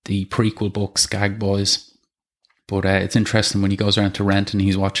the prequel book, Skag Boys. But it's interesting when he goes around to Renton,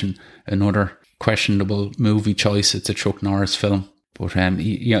 he's watching another questionable movie choice. It's a Chuck Norris film. But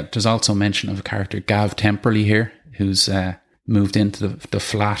there's also mention of a character, Gav Temperley here, who's moved into the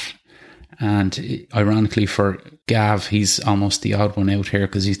flat. And ironically for Gav, he's almost the odd one out here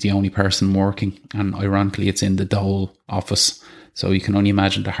because he's the only person working. And ironically, it's in the Dole office. So you can only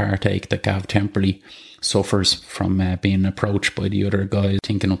imagine the heartache that Gav Temperley suffers from being approached by the other guys,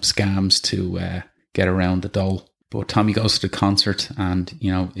 thinking up scams to get around the Dole. But Tommy goes to the concert, and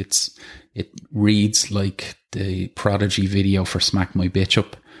it reads like the Prodigy video for Smack My Bitch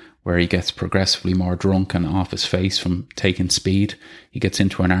Up, where he gets progressively more drunk and off his face from taking speed. He gets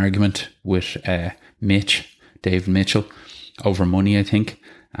into an argument with David Mitchell, over money, I think,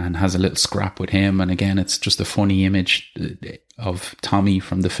 and has a little scrap with him. And again, it's just a funny image of Tommy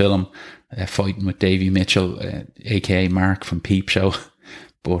from the film fighting with Davy Mitchell, aka Mark from Peep Show.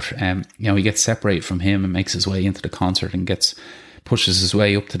 But he gets separated from him and makes his way into the concert and pushes his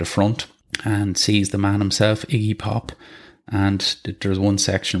way up to the front and sees the man himself, Iggy Pop. And there's one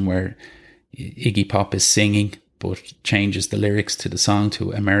section where Iggy Pop is singing, but changes the lyrics to the song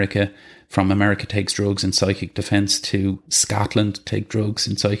to from America Takes Drugs in Psychic Defense to Scotland Take Drugs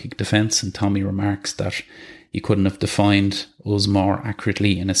in Psychic Defense. And Tommy remarks that you couldn't have defined us more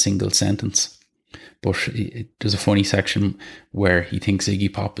accurately in a single sentence. But there's a funny section where he thinks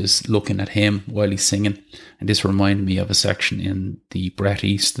Iggy Pop is looking at him while he's singing. And this reminded me of a section in the Bret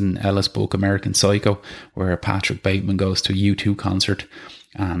Easton Ellis book, American Psycho, where Patrick Bateman goes to a U2 concert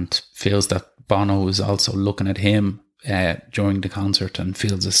and feels that Bono is also looking at him during the concert and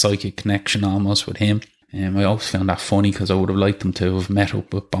feels a psychic connection almost with him. I always found that funny because I would have liked them to have met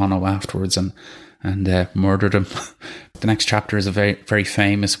up with Bono afterwards and murdered him. The next chapter is a very, very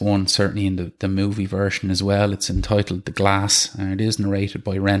famous one, certainly in the movie version as well. It's entitled The Glass, and it is narrated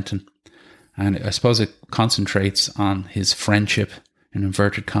by Renton. And I suppose it concentrates on his friendship, in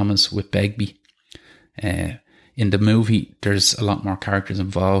inverted commas, with Begbie. In the movie, there's a lot more characters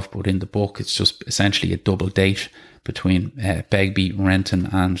involved, but in the book, it's just essentially a double date between Begbie, Renton,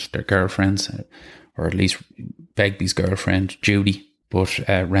 and their girlfriends, or at least Begbie's girlfriend, Judy. But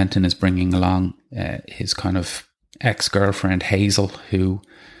Renton is bringing along his kind of ex-girlfriend, Hazel, who,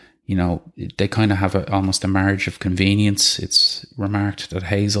 they kind of have almost a marriage of convenience. It's remarked that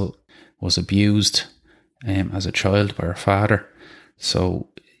Hazel was abused as a child by her father. So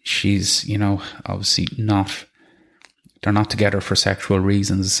she's, obviously they're not together for sexual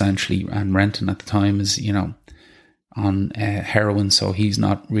reasons, essentially. And Renton at the time is, on heroin, so he's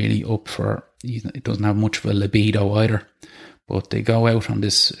not really he doesn't have much of a libido either. But they go out on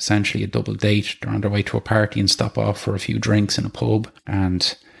this, essentially a double date. They're on their way to a party and stop off for a few drinks in a pub.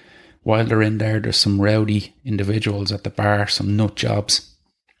 And while they're in there's some rowdy individuals at the bar, some nut jobs.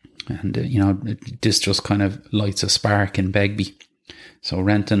 And, this just kind of lights a spark in Begbie. So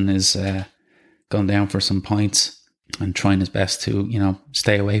Renton is gone down for some pints and trying his best to,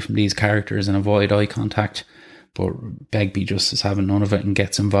 stay away from these characters and avoid eye contact. But Begbie just is having none of it and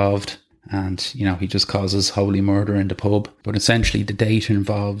gets involved. And, he just causes holy murder in the pub. But essentially the date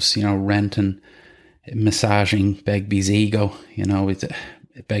involves, Renton massaging Begbie's ego.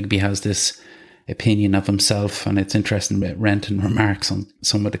 Begbie has this opinion of himself, and it's interesting that Renton remarks on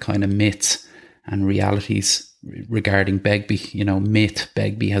some of the kind of myths and realities regarding Begbie. Myth,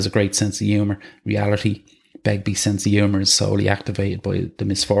 Begbie has a great sense of humour. Reality, Begbie's sense of humour is solely activated by the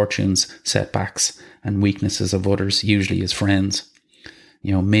misfortunes, setbacks and weaknesses of others, usually his friends.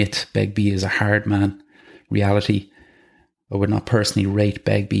 Myth, Begbie is a hard man. Reality, I would not personally rate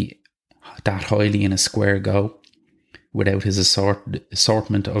Begbie that highly in a square go without his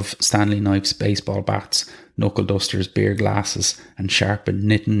assortment of Stanley knives, baseball bats, knuckle dusters, beer glasses and sharpened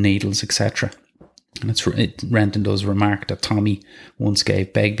knitting needles, etc. And Renton does remark that Tommy once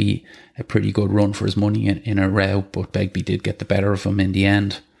gave Begbie a pretty good run for his money in a row, but Begbie did get the better of him in the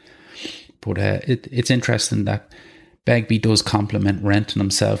end. But it's interesting that Begbie does compliment Renton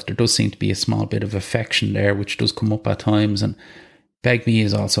himself. There does seem to be a small bit of affection there, which does come up at times. And Begbie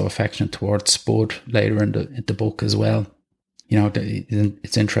is also affectionate towards Spud later in the book as well.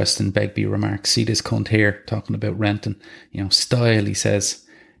 It's interesting. Begbie remarks, see this cunt here, talking about Renton. Style, he says.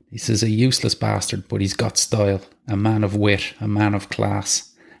 He says, a useless bastard, but he's got style. A man of wit, a man of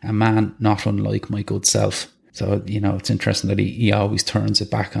class. A man not unlike my good self. So, it's interesting that he always turns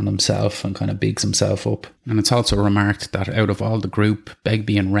it back on himself and kind of bigs himself up. And it's also remarked that out of all the group,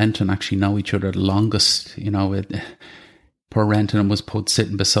 Begbie and Renton actually know each other the longest. Poor Renton was put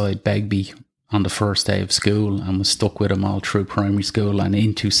sitting beside Begbie on the first day of school and was stuck with him all through primary school and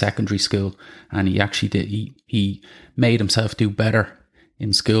into secondary school. And he actually he made himself do better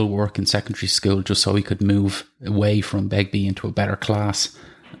in schoolwork in secondary school just so he could move away from Begbie into a better class.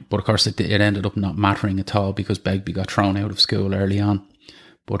 But of course, it ended up not mattering at all because Begbie got thrown out of school early on.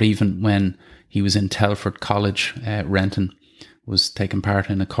 But even when he was in Telford College, Renton was taking part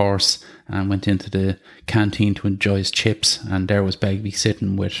in a course and went into the canteen to enjoy his chips. And there was Begbie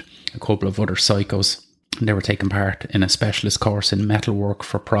sitting with a couple of other psychos. And they were taking part in a specialist course in metalwork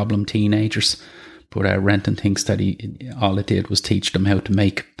for problem teenagers. But Renton thinks that all it did was teach them how to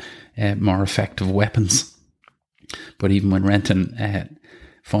make more effective weapons. But even when Renton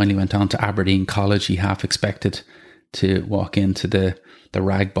finally went on to Aberdeen College, he half expected to walk into the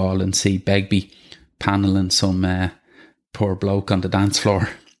rag ball and see Begbie panelling some poor bloke on the dance floor.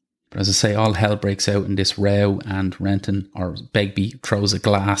 But as I say, all hell breaks out in this row, and Begbie throws a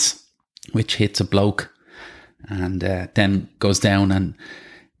glass which hits a bloke, and then goes down and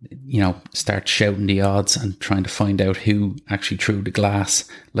starts shouting the odds and trying to find out who actually threw the glass,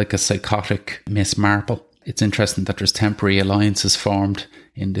 like a psychotic Miss Marple. It's interesting that there's temporary alliances formed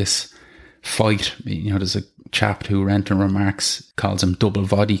in this fight. There's a chap who Renton remarks calls him Double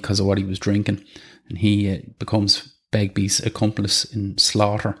Voddy because of what he was drinking, and he becomes Begbie's accomplice in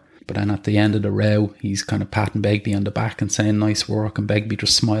slaughter. But then at the end of the row, he's kind of patting Begbie on the back and saying nice work, and Begbie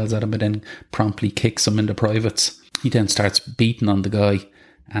just smiles at him and then promptly kicks him in the privates. He then starts beating on the guy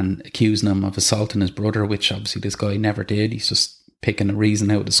and accusing him of assaulting his brother, which obviously this guy never did. He's just picking a reason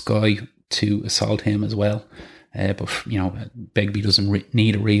out of the sky to assault him as well. But Begbie doesn't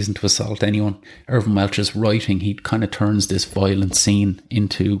need a reason to assault anyone. Irvine Welch's writing, he kind of turns this violent scene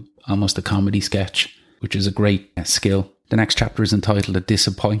into almost a comedy sketch, which is a great skill. The next chapter is entitled A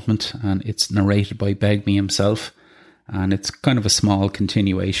Disappointment, and it's narrated by Begbie himself. And it's kind of a small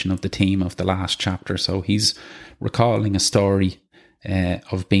continuation of the theme of the last chapter. So he's recalling a story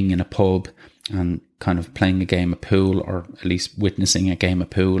of being in a pub and kind of playing a game of pool, or at least witnessing a game of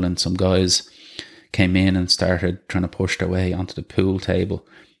pool, and some guys came in and started trying to push their way onto the pool table.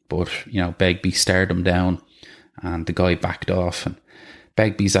 But, Begbie stared him down and the guy backed off, and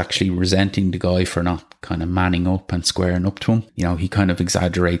Begbie's actually resenting the guy for not kind of manning up and squaring up to him. He kind of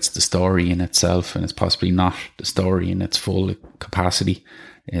exaggerates the story in itself, and it's possibly not the story in its full capacity.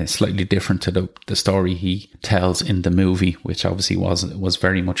 Slightly different to the story he tells in the movie, which obviously was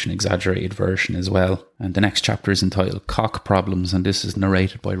very much an exaggerated version as well. And the next chapter is entitled Cock Problems, and this is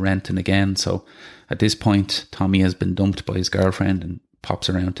narrated by Renton again. So at this point, Tommy has been dumped by his girlfriend and pops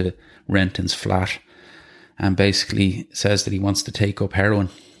around to Renton's flat and basically says that he wants to take up heroin.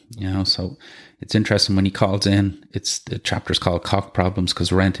 So it's interesting when he calls in, the chapter's called Cock Problems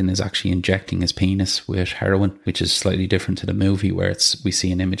because Renton is actually injecting his penis with heroin, which is slightly different to the movie where we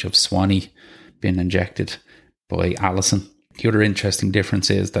see an image of Swanee being injected by Alison. The other interesting difference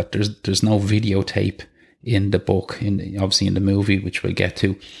is that there's no videotape in the book. Obviously in the movie, which we'll get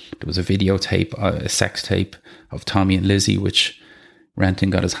to, there was a videotape, a sex tape of Tommy and Lizzie, which Renton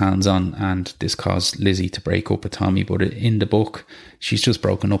got his hands on, and this caused Lizzie to break up with Tommy. But in the book, she's just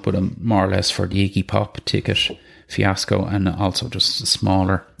broken up with him more or less for the Iggy Pop ticket fiasco, and also just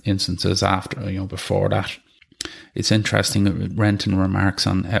smaller instances after, before that. It's interesting that Renton remarks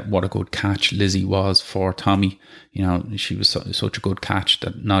on what a good catch Lizzie was for Tommy. She was such a good catch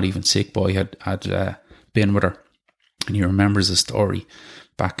that not even Sick Boy had been with her. And he remembers a story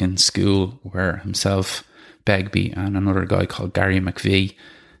back in school where himself, Begbie, and another guy called Gary McVie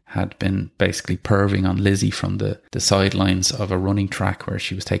had been basically perving on Lizzie from the sidelines of a running track where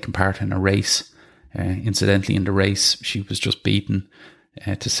she was taking part in a race. Incidentally, in the race, she was just beaten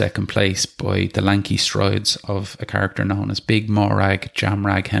to second place by the lanky strides of a character known as Big Morag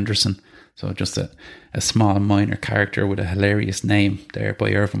Jamrag Henderson. So just a small minor character with a hilarious name there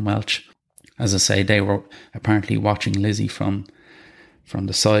by Irvine Welch. As I say, they were apparently watching Lizzie from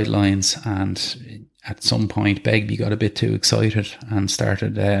the sidelines, and at some point Begbie got a bit too excited and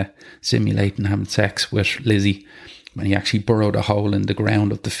started simulating having sex with Lizzie when he actually burrowed a hole in the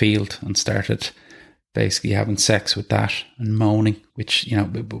ground of the field and started basically having sex with that and moaning, which,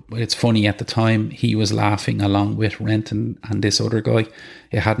 it's funny, at the time he was laughing along with Renton and this other guy.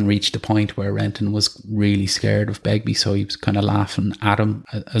 It hadn't reached the point where Renton was really scared of Begbie, so he was kind of laughing at him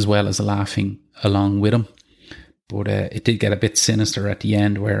as well as laughing along with him. But it did get a bit sinister at the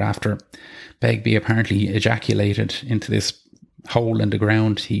end, where after Begbie apparently ejaculated into this hole in the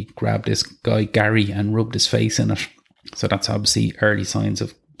ground, he grabbed this guy Gary and rubbed his face in it. So that's obviously early signs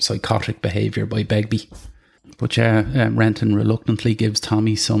of psychotic behaviour by Begbie. But Renton reluctantly gives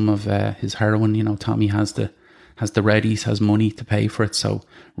Tommy some of his heroin. Tommy has the readies, has money to pay for it, so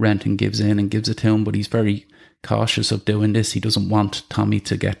Renton gives in and gives it to him, but he's very cautious of doing this. He doesn't want Tommy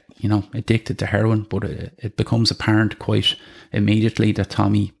to get addicted to heroin, but it becomes apparent quite immediately that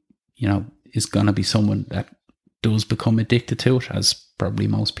Tommy is going to be someone that does become addicted to it, as probably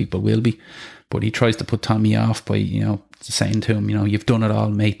most people will be. But he tries to put Tommy off by, saying to him, you've done it all,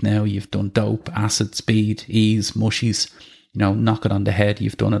 mate, now. You've done dope, acid, speed, ease, mushies, knock it on the head.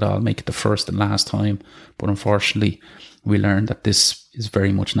 You've done it all, make it the first and last time. But unfortunately, we learned that this is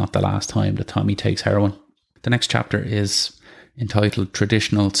very much not the last time that Tommy takes heroin. The next chapter is entitled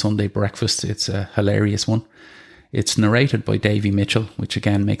Traditional Sunday Breakfast. It's a hilarious one. It's narrated by Davy Mitchell, which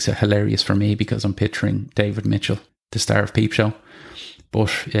again makes it hilarious for me because I'm picturing David Mitchell, the star of Peep Show.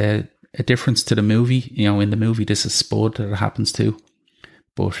 But a difference to the movie, in the movie this is Spud that it happens to.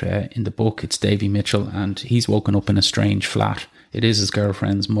 But in the book it's Davy Mitchell, and he's woken up in a strange flat. It is his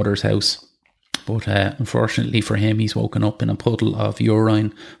girlfriend's mother's house. But unfortunately for him, he's woken up in a puddle of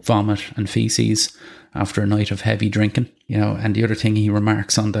urine, vomit and faeces after a night of heavy drinking. And the other thing he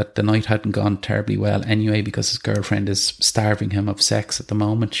remarks on, that the night hadn't gone terribly well anyway because his girlfriend is starving him of sex at the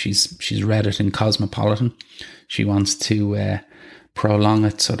moment. She's read it in Cosmopolitan. She wants to prolong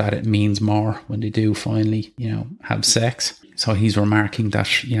it so that it means more when they do finally, have sex. So he's remarking that,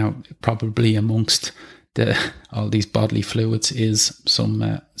 probably amongst all these bodily fluids is some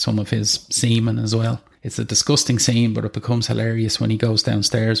of his semen as well. It's a disgusting scene, but it becomes hilarious when he goes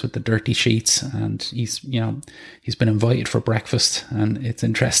downstairs with the dirty sheets, and he's been invited for breakfast. And it's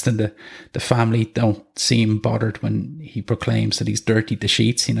interesting that the family don't seem bothered when he proclaims that he's dirtied the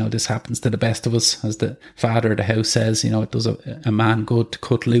sheets. This happens to the best of us, as the father of the house says. It does a man good to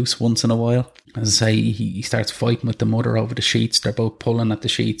cut loose once in a while. As I say, he starts fighting with the mother over the sheets. They're both pulling at the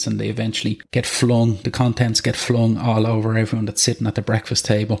sheets, and they eventually get flung. The contents get flung all over everyone that's sitting at the breakfast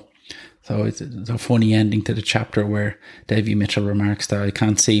table. So it's a funny ending to the chapter where Davy Mitchell remarks that I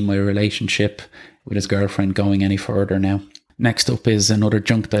can't see my relationship with his girlfriend going any further now. Next up is another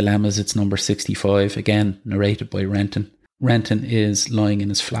Junk Dilemmas. It's number 65, again narrated by Renton. Renton is lying in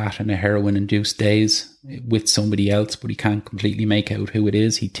his flat in a heroin-induced daze with somebody else, but he can't completely make out who it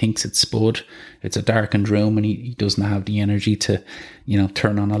is. He thinks it's Spud. It's a darkened room, and he doesn't have the energy to,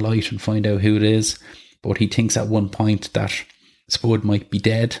 turn on a light and find out who it is. But he thinks at one point that Spud might be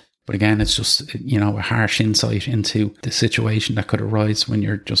dead. But again, it's just, a harsh insight into the situation that could arise when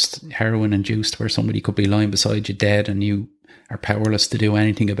you're just heroin induced, where somebody could be lying beside you dead and you are powerless to do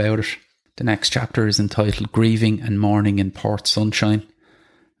anything about it. The next chapter is entitled Grieving and Mourning in Port Sunshine,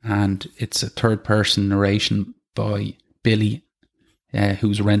 and it's a third person narration by Billy,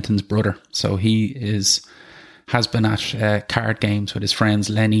 who's Renton's brother. So he has been at card games with his friends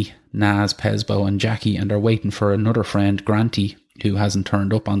Lenny, Naz, Pesbo and Jackie, and they're waiting for another friend, Granty, who hasn't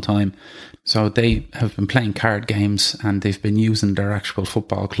turned up on time. So they have been playing card games, and they've been using their actual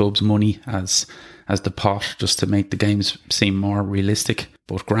football club's money as the pot, just to make the games seem more realistic.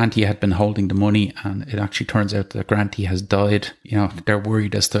 But Granty had been holding the money, and it actually turns out that Granty has died. They're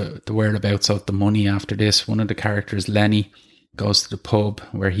worried as to the whereabouts of the money after this. One of the characters, Lenny, goes to the pub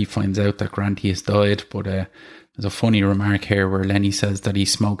where he finds out that Granty has died. But there's a funny remark here where Lenny says that he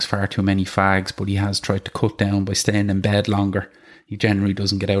smokes far too many fags, but he has tried to cut down by staying in bed longer. He generally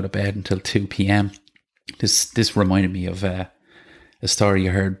doesn't get out of bed until 2 p.m. This reminded me of a story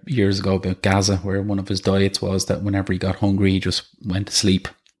I heard years ago about Gaza, where one of his diets was that whenever he got hungry, he just went to sleep.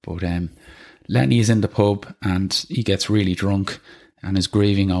 But Lenny is in the pub, and he gets really drunk and is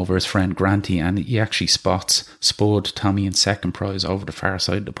grieving over his friend Granty, and he actually spots Spud, Tommy and Second Prize over the far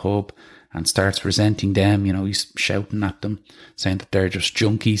side of the pub and starts resenting them. He's shouting at them, saying that they're just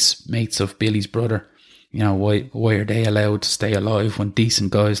junkies, mates of Billy's brother. Why are they allowed to stay alive when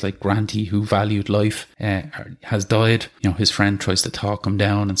decent guys like Granty, who valued life, has died? His friend tries to talk him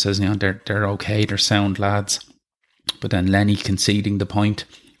down and says, they're okay, they're sound lads. But then Lenny, conceding the point,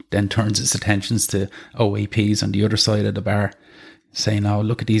 then turns his attentions to OAPs on the other side of the bar, saying, oh,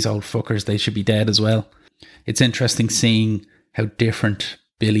 look at these old fuckers, they should be dead as well. It's interesting seeing how different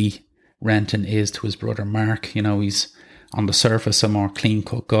Billy Renton is to his brother Mark. He's on the surface a more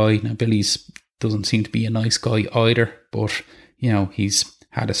clean-cut guy. Now, Billy's doesn't seem to be a nice guy either, but he's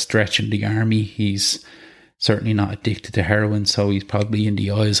had a stretch in the army. He's certainly not addicted to heroin, so he's probably, in the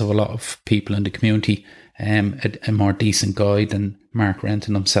eyes of a lot of people in the community, a more decent guy than Mark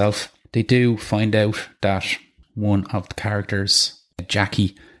Renton himself. They do find out that one of the characters,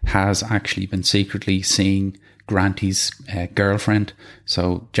 Jackie, has actually been secretly seeing Granty's girlfriend.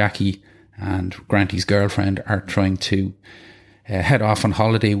 So Jackie and Granty's girlfriend are trying to head off on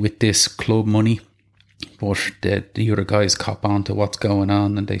holiday with this club money, but the other guys cop on to what's going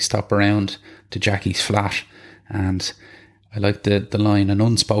on, and they stop around to Jackie's flat. And I like the line, an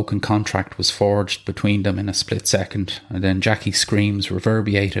unspoken contract was forged between them in a split second, and then Jackie's screams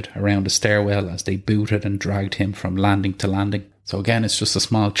reverberated around the stairwell as they booted and dragged him from landing to landing. So again, it's just a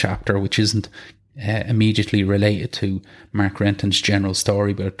small chapter which isn't immediately related to Mark Renton's general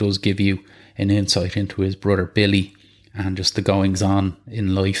story, but it does give you an insight into his brother Billy and just the goings on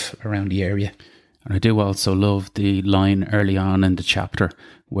in life around the area. And I do also love the line early on in the chapter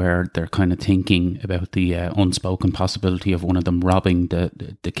where they're kind of thinking about the unspoken possibility of one of them robbing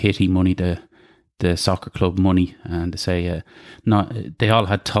the kitty money, the soccer club money, and they say they all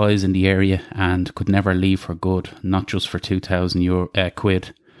had ties in the area and could never leave for good, not just for 2,000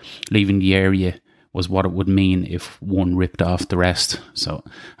 quid. Leaving the area was what it would mean if one ripped off the rest. So,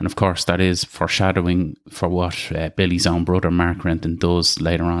 and of course that is foreshadowing for what Billy's own brother Mark Renton does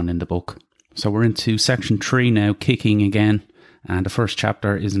later on in the book. So we're into section 3 now, kicking again, and the first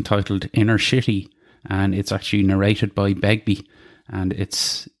chapter is entitled Inner Shitty, and it's actually narrated by Begbie, and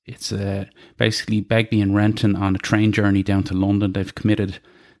it's basically Begbie and Renton on a train journey down to London. They've committed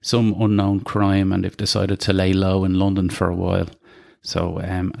some unknown crime and they've decided to lay low in London for a while. So,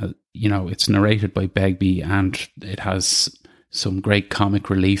 it's narrated by Begbie and it has some great comic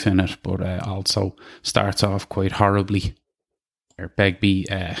relief in it, but also starts off quite horribly. Begbie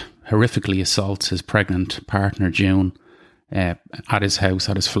horrifically assaults his pregnant partner June at his house,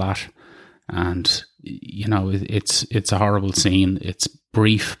 at his flat, and it's a horrible scene. It's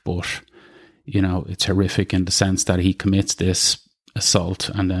brief, but it's horrific in the sense that he commits this assault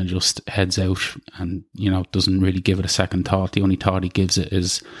and then just heads out and doesn't really give it a second thought. The only thought he gives it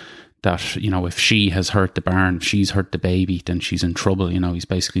is that if she has hurt the barn, if she's hurt the baby, then she's in trouble. He's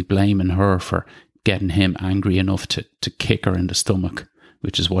basically blaming her for getting him angry enough to kick her in the stomach,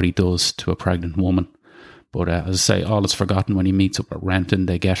 which is what he does to a pregnant woman. But as I say, all is forgotten when he meets up at Renton.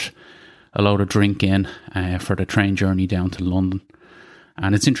 They get a load of drink in for the train journey down to London.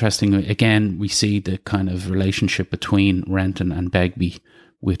 And it's interesting, again, we see the kind of relationship between Renton and Begbie,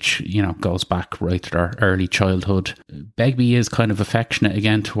 which, goes back right to their early childhood. Begbie is kind of affectionate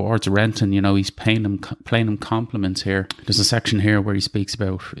again towards Renton. He's paying him compliments here. There's a section here where he speaks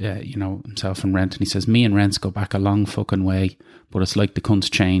about, himself and Renton. He says, "Me and Rents go back a long fucking way, but it's like the cunt's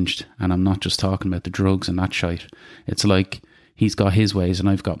changed. And I'm not just talking about the drugs and that shite. It's like he's got his ways and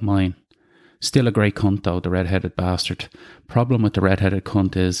I've got mine. Still a great cunt though, the red-headed bastard. Problem with the red-headed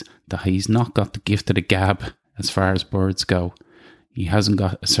cunt is that he's not got the gift of the gab as far as birds go. He hasn't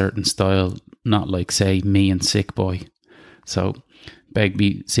got a certain style, not like, say, me and Sick Boy." So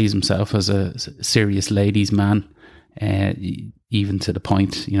Begbie sees himself as a serious ladies' man, even to the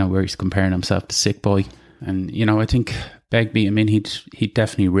point, where he's comparing himself to Sick Boy. And, I think Begbie, he'd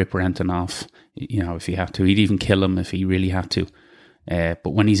definitely rip Renton off, if he had to. He'd even kill him if he really had to.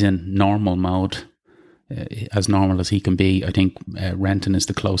 But when he's in normal mode, as normal as he can be, I think Renton is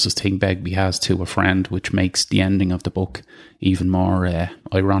the closest thing Begbie has to a friend, which makes the ending of the book even more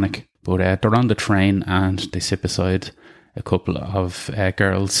ironic. But they're on the train and they sit beside a couple of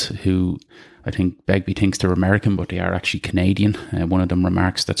girls who I think Begbie thinks they're American, but they are actually Canadian. One of them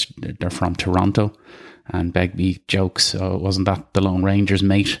remarks that they're from Toronto. And Begbie jokes, "Oh, wasn't that the Lone Ranger's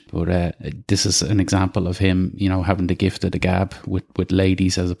mate?" But this is an example of him, having the gift of the gab with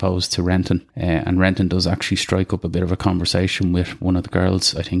ladies as opposed to Renton. And Renton does actually strike up a bit of a conversation with one of the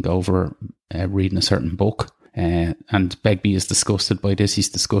girls, I think, over reading a certain book. And Begbie is disgusted by this. He's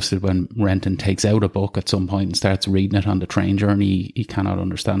disgusted when Renton takes out a book at some point and starts reading it on the train journey. He cannot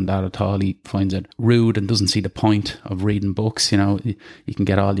understand that at all. He finds it rude and doesn't see the point of reading books. You can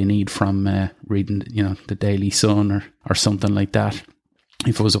get all you need from reading, the Daily Sun or something like that.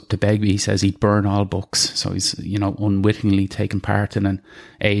 If it was up to Begbie, he says he'd burn all books. So he's, unwittingly taken part in an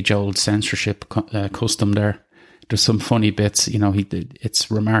age-old censorship custom there. There's some funny bits,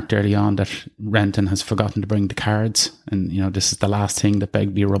 it's remarked early on that Renton has forgotten to bring the cards. And, this is the last thing that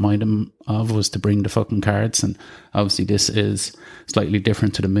Begbie reminded him of, was to bring the fucking cards. And obviously this is slightly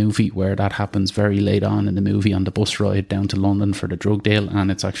different to the movie, where that happens very late on in the movie on the bus ride down to London for the drug deal. And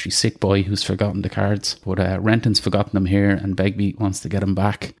it's actually Sick Boy who's forgotten the cards. But Renton's forgotten them here and Begbie wants to get him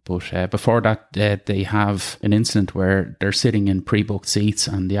back. But before that, they have an incident where they're sitting in pre-booked seats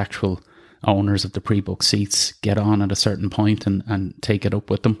and the actual owners of the pre-booked seats get on at a certain point and take it up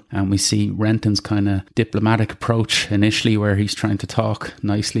with them. And we see Renton's kind of diplomatic approach initially, where he's trying to talk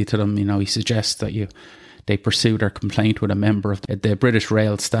nicely to them. He suggests that they pursue their complaint with a member of the British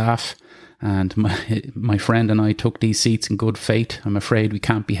Rail staff. And my friend and I took these seats in good faith. I'm afraid we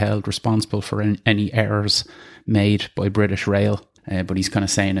can't be held responsible for any errors made by British Rail. But he's kind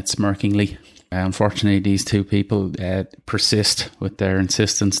of saying it smirkingly. Unfortunately, these two people persist with their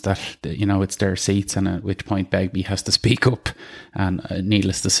insistence that, it's their seats, and at which point Begbie has to speak up. And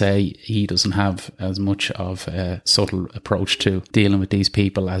needless to say, he doesn't have as much of a subtle approach to dealing with these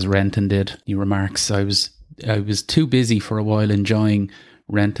people as Renton did. He remarks, I was too busy for a while enjoying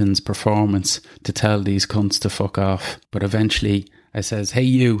Renton's performance to tell these cunts to fuck off. But eventually I says, "Hey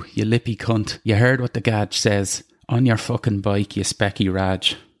you lippy cunt, you heard what the gad says. On your fucking bike, you specky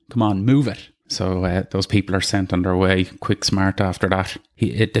raj. Come on, move it." So those people are sent on their way, quick smart after that.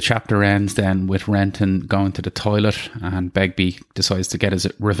 The chapter ends then with Renton going to the toilet, and Begbie decides to get his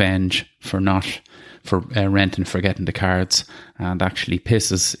revenge for Renton forgetting the cards, and actually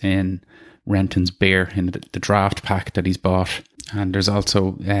pisses in Renton's beer in the draft pack that he's bought. And there's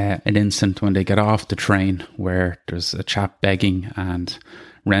also an incident when they get off the train where there's a chap begging, and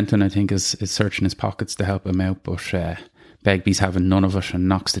Renton, I think, is searching his pockets to help him out, but Begbie's having none of it and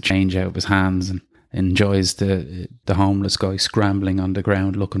knocks the change out of his hands and enjoys the homeless guy scrambling on the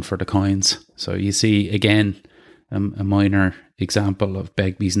ground looking for the coins. So you see, again, a minor example of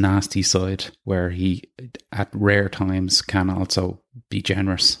Begbie's nasty side, where he, at rare times, can also be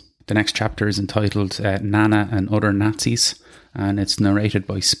generous. The next chapter is entitled Nana and Other Nazis, and it's narrated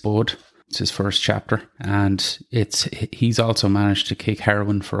by Spud. It's his first chapter, and he's also managed to kick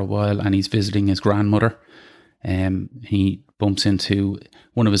heroin for a while, and he's visiting his grandmother. He bumps into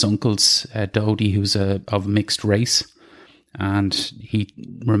one of his uncles, Dodie, who's of mixed race, and he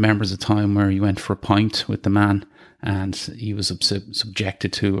remembers a time where he went for a pint with the man, and he was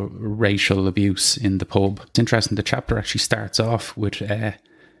subjected to racial abuse in the pub. It's interesting, the chapter actually starts off with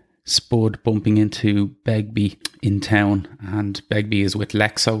Spud bumping into Begbie in town, and Begbie is with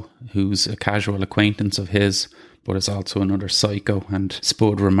Lexo, who's a casual acquaintance of his, but is also another psycho. And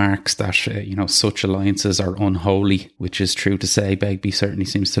Spud remarks that such alliances are unholy, which is true to say. Begbie certainly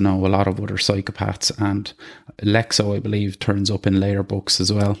seems to know a lot of other psychopaths, and Lexo, I believe, turns up in later books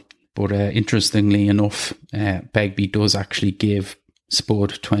as well. But interestingly enough, Begbie does actually give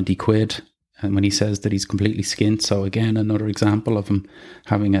Spud 20 quid. And when he says that he's completely skint. So again, another example of him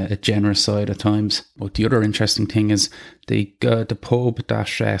having a generous side at times. But the other interesting thing is the pub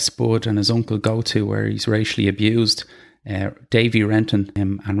that Spud and his uncle go to, where he's racially abused. Davy Renton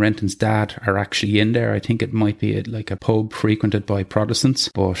and Renton's dad are actually in there. I think it might be like a pub frequented by Protestants,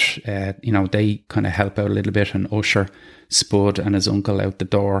 but they kind of help out a little bit and usher Spud and his uncle out the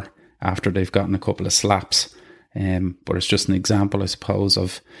door after they've gotten a couple of slaps. But it's just an example, I suppose,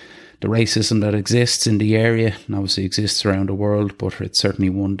 of the racism that exists in the area, and obviously exists around the world, but it's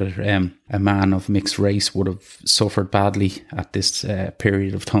certainly one that a man of mixed race would have suffered badly at this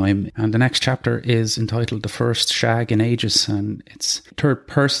period of time. And the next chapter is entitled The First Shag in Ages, and it's third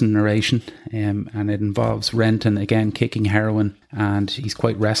person narration, and it involves Renton again kicking heroin, and he's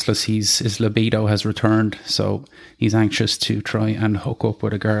quite restless. His libido has returned, so he's anxious to try and hook up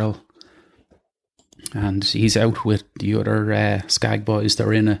with a girl. And he's out with the other skag boys.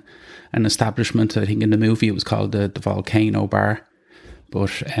 They're in an establishment. I think in the movie it was called the Volcano Bar.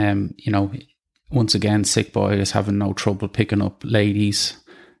 But, once again, Sick Boy is having no trouble picking up ladies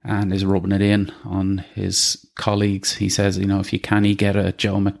and is rubbing it in on his colleagues. He says, if you can't get a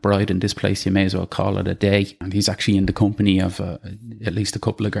Joe McBride in this place, you may as well call it a day. And he's actually in the company of at least a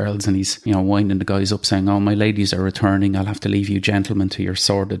couple of girls, and he's, winding the guys up saying, "Oh, my ladies are returning. I'll have to leave you gentlemen to your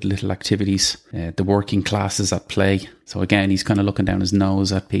sordid little activities. The working class is at play." So again, he's kind of looking down his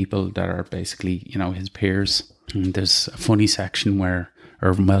nose at people that are basically, his peers. And there's a funny section where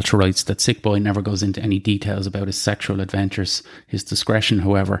Irvin Welch writes that Sick Boy never goes into any details about his sexual adventures. His discretion,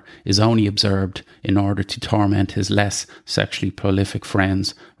 however, is only observed in order to torment his less sexually prolific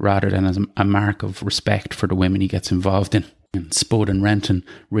friends, rather than as a mark of respect for the women he gets involved in. And Spud and Renton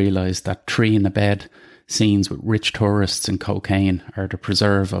realise that tree in the bed scenes with rich tourists and cocaine are the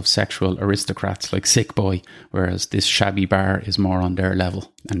preserve of sexual aristocrats like Sick Boy, whereas this shabby bar is more on their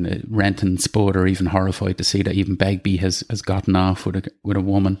level. And Renton and Spud are even horrified to see that even Begbie has gotten off with a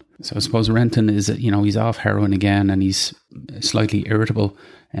woman. So I suppose Renton is, he's off heroin again, and he's slightly irritable.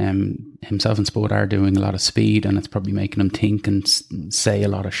 Himself and Spud are doing a lot of speed, and it's probably making him think and say a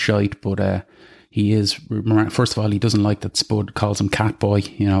lot of shite, but he is, first of all, he doesn't like that Spud calls him Cat Boy,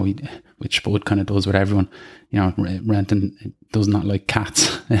 which Spud kind of does with everyone. Renton does not like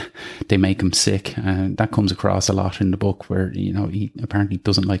cats. They make him sick. And that comes across a lot in the book, where, he apparently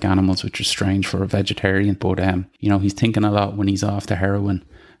doesn't like animals, which is strange for a vegetarian. But, he's thinking a lot when he's off the heroin.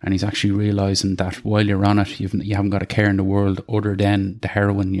 And he's actually realising that while you're on it, you haven't got a care in the world other than the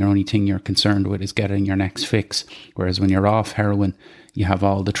heroin. Your only thing you're concerned with is getting your next fix. Whereas when you're off heroin, you have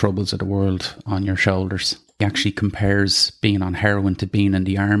all the troubles of the world on your shoulders. He actually compares being on heroin to being in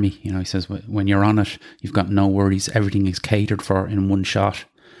the army. He says when you're on it, you've got no worries. Everything is catered for in one shot.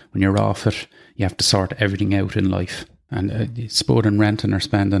 When you're off it, you have to sort everything out in life. And Spud and Renton are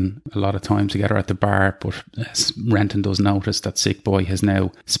spending a lot of time together at the bar, but Renton does notice that Sick Boy has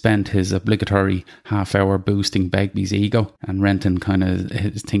now spent his obligatory half hour boosting Begbie's ego. And Renton kind of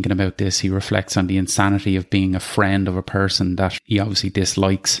is thinking about this. He reflects on the insanity of being a friend of a person that he obviously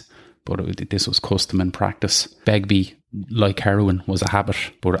dislikes, but this was custom and practice. Begbie, like heroin, was a habit,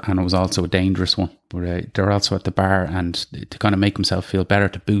 and it was also a dangerous one. But they're also at the bar, and to kind of make himself feel better,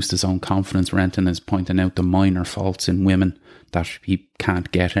 to boost his own confidence, Renton is pointing out the minor faults in women that he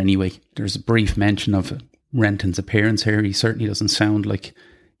can't get anyway. There's a brief mention of Renton's appearance here. He certainly doesn't sound like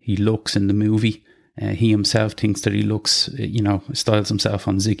he looks in the movie. He himself thinks that he looks, styles himself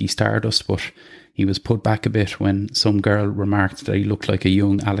on Ziggy Stardust, but he was put back a bit when some girl remarked that he looked like a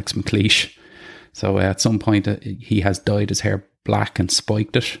young Alex McLeish. So at some point he has dyed his hair black and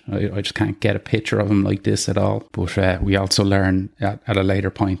spiked it. I just can't get a picture of him like this at all. But we also learn at a later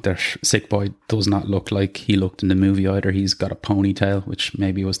point that Sick Boy does not look like he looked in the movie either. He's got a ponytail, which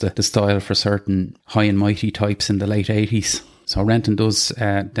maybe was the style for certain high and mighty types in the late 80s. So Renton does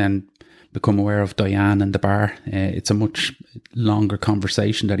then become aware of Diane in the bar. It's a much longer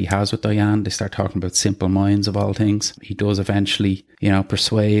conversation that he has with Diane. They start talking about Simple Minds of all things. He does eventually,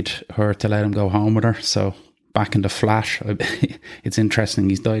 persuade her to let him go home with her. So back in the flat, it's interesting.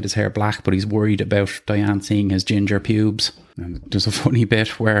 He's dyed his hair black, but he's worried about Diane seeing his ginger pubes. And there's a funny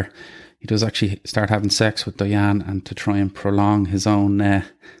bit where he does actually start having sex with Diane, and to try and prolong his own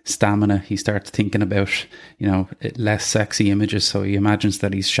stamina, he starts thinking about, less sexy images. So he imagines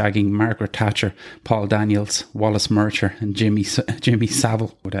that he's shagging Margaret Thatcher, Paul Daniels, Wallace Murcher and Jimmy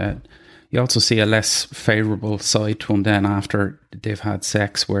Savile. But you also see a less favourable side to him then after they've had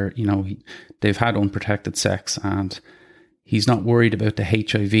sex, where, they've had unprotected sex, and he's not worried about the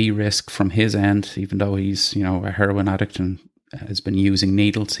HIV risk from his end, even though he's, a heroin addict and has been using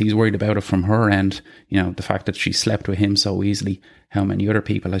needles. He's worried about it from her end, the fact that she slept with him so easily. How many other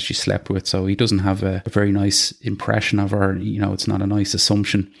people has she slept with? So he doesn't have a very nice impression of her. It's not a nice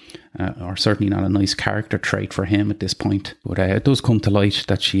assumption, or certainly not a nice character trait for him at this point. But it does come to light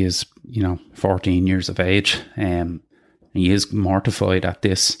that she is, 14 years of age. He is mortified at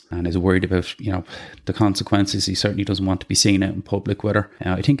this and is worried about, the consequences. He certainly doesn't want to be seen out in public with her.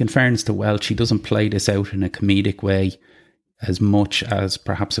 I think in fairness to Welch, he doesn't play this out in a comedic way as much as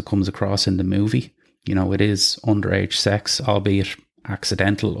perhaps it comes across in the movie. It is underage sex, albeit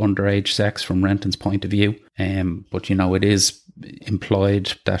accidental underage sex from Renton's point of view. But, it is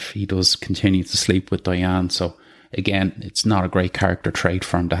implied that he does continue to sleep with Diane. So again, it's not a great character trait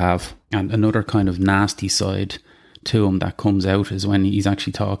for him to have. And another kind of nasty side to him that comes out is when he's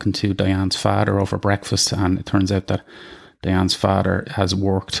actually talking to Diane's father over breakfast, and it turns out that Diane's father has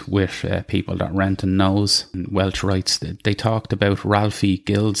worked with people that Renton knows. And Welch writes that they talked about Ralphie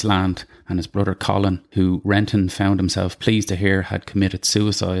Gildsland and his brother Colin, who Renton found himself pleased to hear had committed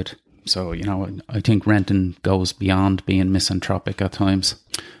suicide. So, I think Renton goes beyond being misanthropic at times.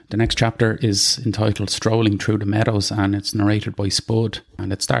 The next chapter is entitled Strolling Through the Meadows, and it's narrated by Spud.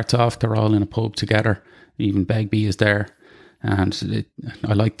 And it starts off, they're all in a pub together. Even Begbie is there. And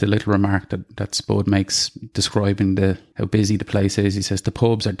I like the little remark that Spud makes describing how busy the place is. He says the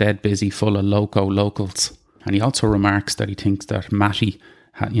pubs are dead busy, full of loco locals. And he also remarks that he thinks that Matty,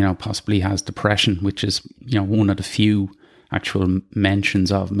 possibly has depression, which is, one of the few actual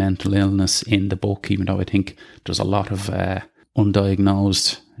mentions of mental illness in the book, even though I think there's a lot of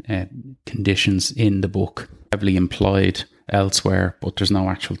undiagnosed conditions in the book, heavily implied elsewhere, but there's no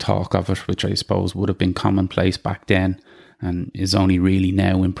actual talk of it, which I suppose would have been commonplace back then and is only really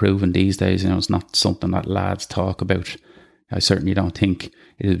now improving these days. It's not something that lads talk about. I certainly don't think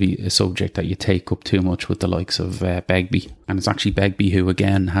it'll be a subject that you take up too much with the likes of Begbie. And it's actually Begbie who,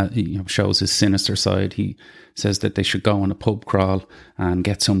 again, shows his sinister side. He says that they should go on a pub crawl and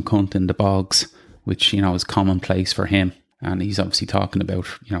get some cunt in the bogs, which, is commonplace for him. And he's obviously talking about,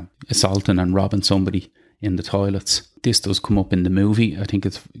 assaulting and robbing somebody in the toilets. This does come up in the movie. I think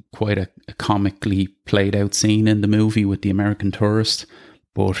it's quite a comically played out scene in the movie with the American tourist.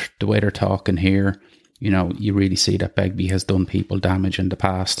 But the way they're talking here, you really see that Begbie has done people damage in the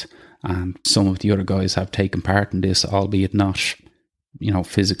past. And some of the other guys have taken part in this, albeit not,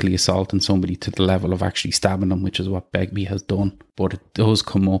 physically assaulting somebody to the level of actually stabbing them, which is what Begbie has done. But it does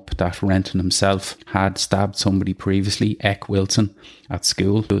come up that Renton himself had stabbed somebody previously, Eck Wilson, at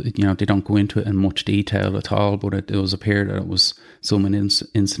school. They don't go into it in much detail at all, but it does appear that it was some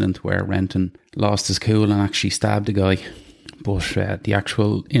incident where Renton lost his cool and actually stabbed a guy. But the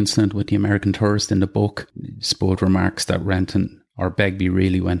actual incident with the American tourist in the book, Spud remarks that Renton or Begbie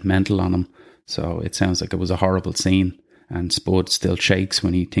really went mental on him. So it sounds like it was a horrible scene. and Spud still shakes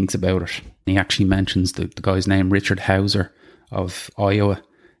when he thinks about it. He actually mentions the guy's name, Richard Hauser of Iowa.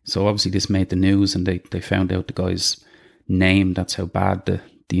 So obviously this made the news, and they found out the guy's name. That's how bad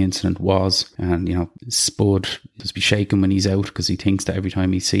the incident was. And, you know, Spud just be shaking when he's out, because he thinks that every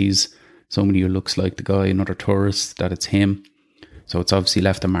time he sees somebody who looks like the guy, another tourist, that it's him. So it's obviously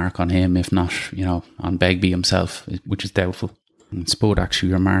left a mark on him, if not, you know, on Begbie himself, which is doubtful. And Spud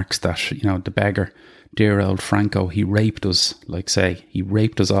actually remarks that, you know, the beggar, dear old Franco, he raped us, he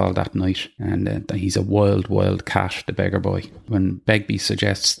raped us all that night. And that he's a wild, wild cat, the beggar boy. When Begbie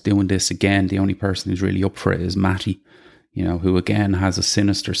suggests doing this again, the only person who's really up for it is Matty, you know, who again has a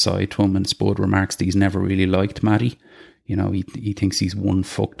sinister side to him. And Spud remarks that he's never really liked Matty. You know, he thinks he's one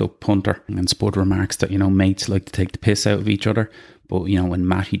fucked up punter. And Spud remarks that, you know, mates like to take the piss out of each other. But, you know, when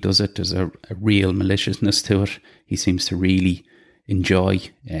Matty does it, there's a real maliciousness to it. He seems to really enjoy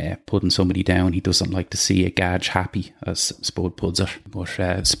putting somebody down. He doesn't like to see a gauge happy, as Spud puts it.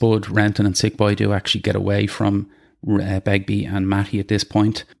 But Spud, Renton and Sick Boy do actually get away from Begbie and Matty at this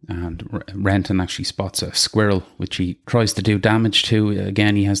point, and Renton actually spots a squirrel which he tries to do damage to.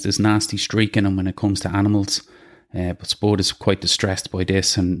 Again, he has this nasty streak in him when it comes to animals, but Spud is quite distressed by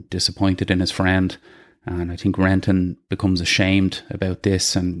this and disappointed in his friend. And I think Renton becomes ashamed about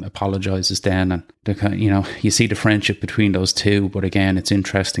this and apologises then. And, you know, you see the friendship between those two. But again, it's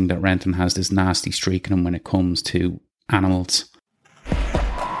interesting that Renton has this nasty streak in him when it comes to animals.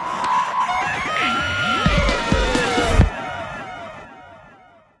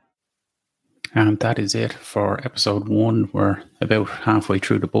 And that is it for episode 1. We're about halfway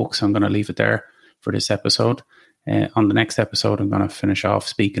through the book, so I'm going to leave it there for this episode. On the next episode, I'm going to finish off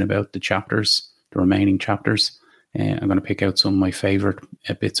speaking about the chapters, the remaining chapters. I'm going to pick out some of my favourite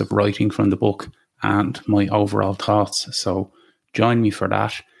bits of writing from the book and my overall thoughts. So join me for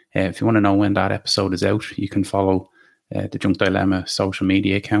that. If you want to know when that episode is out, you can follow the Junk Dilemma social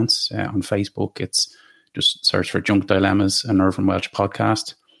media accounts. On Facebook, it's just search for Junk Dilemmas, an Irvine Welsh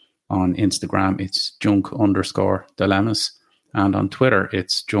podcast. On Instagram, it's junk_dilemmas. And on Twitter,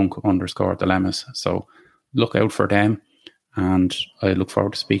 it's junk_dilemmas. So look out for them. And I look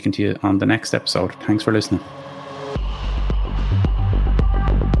forward to speaking to you on the next episode. Thanks for listening.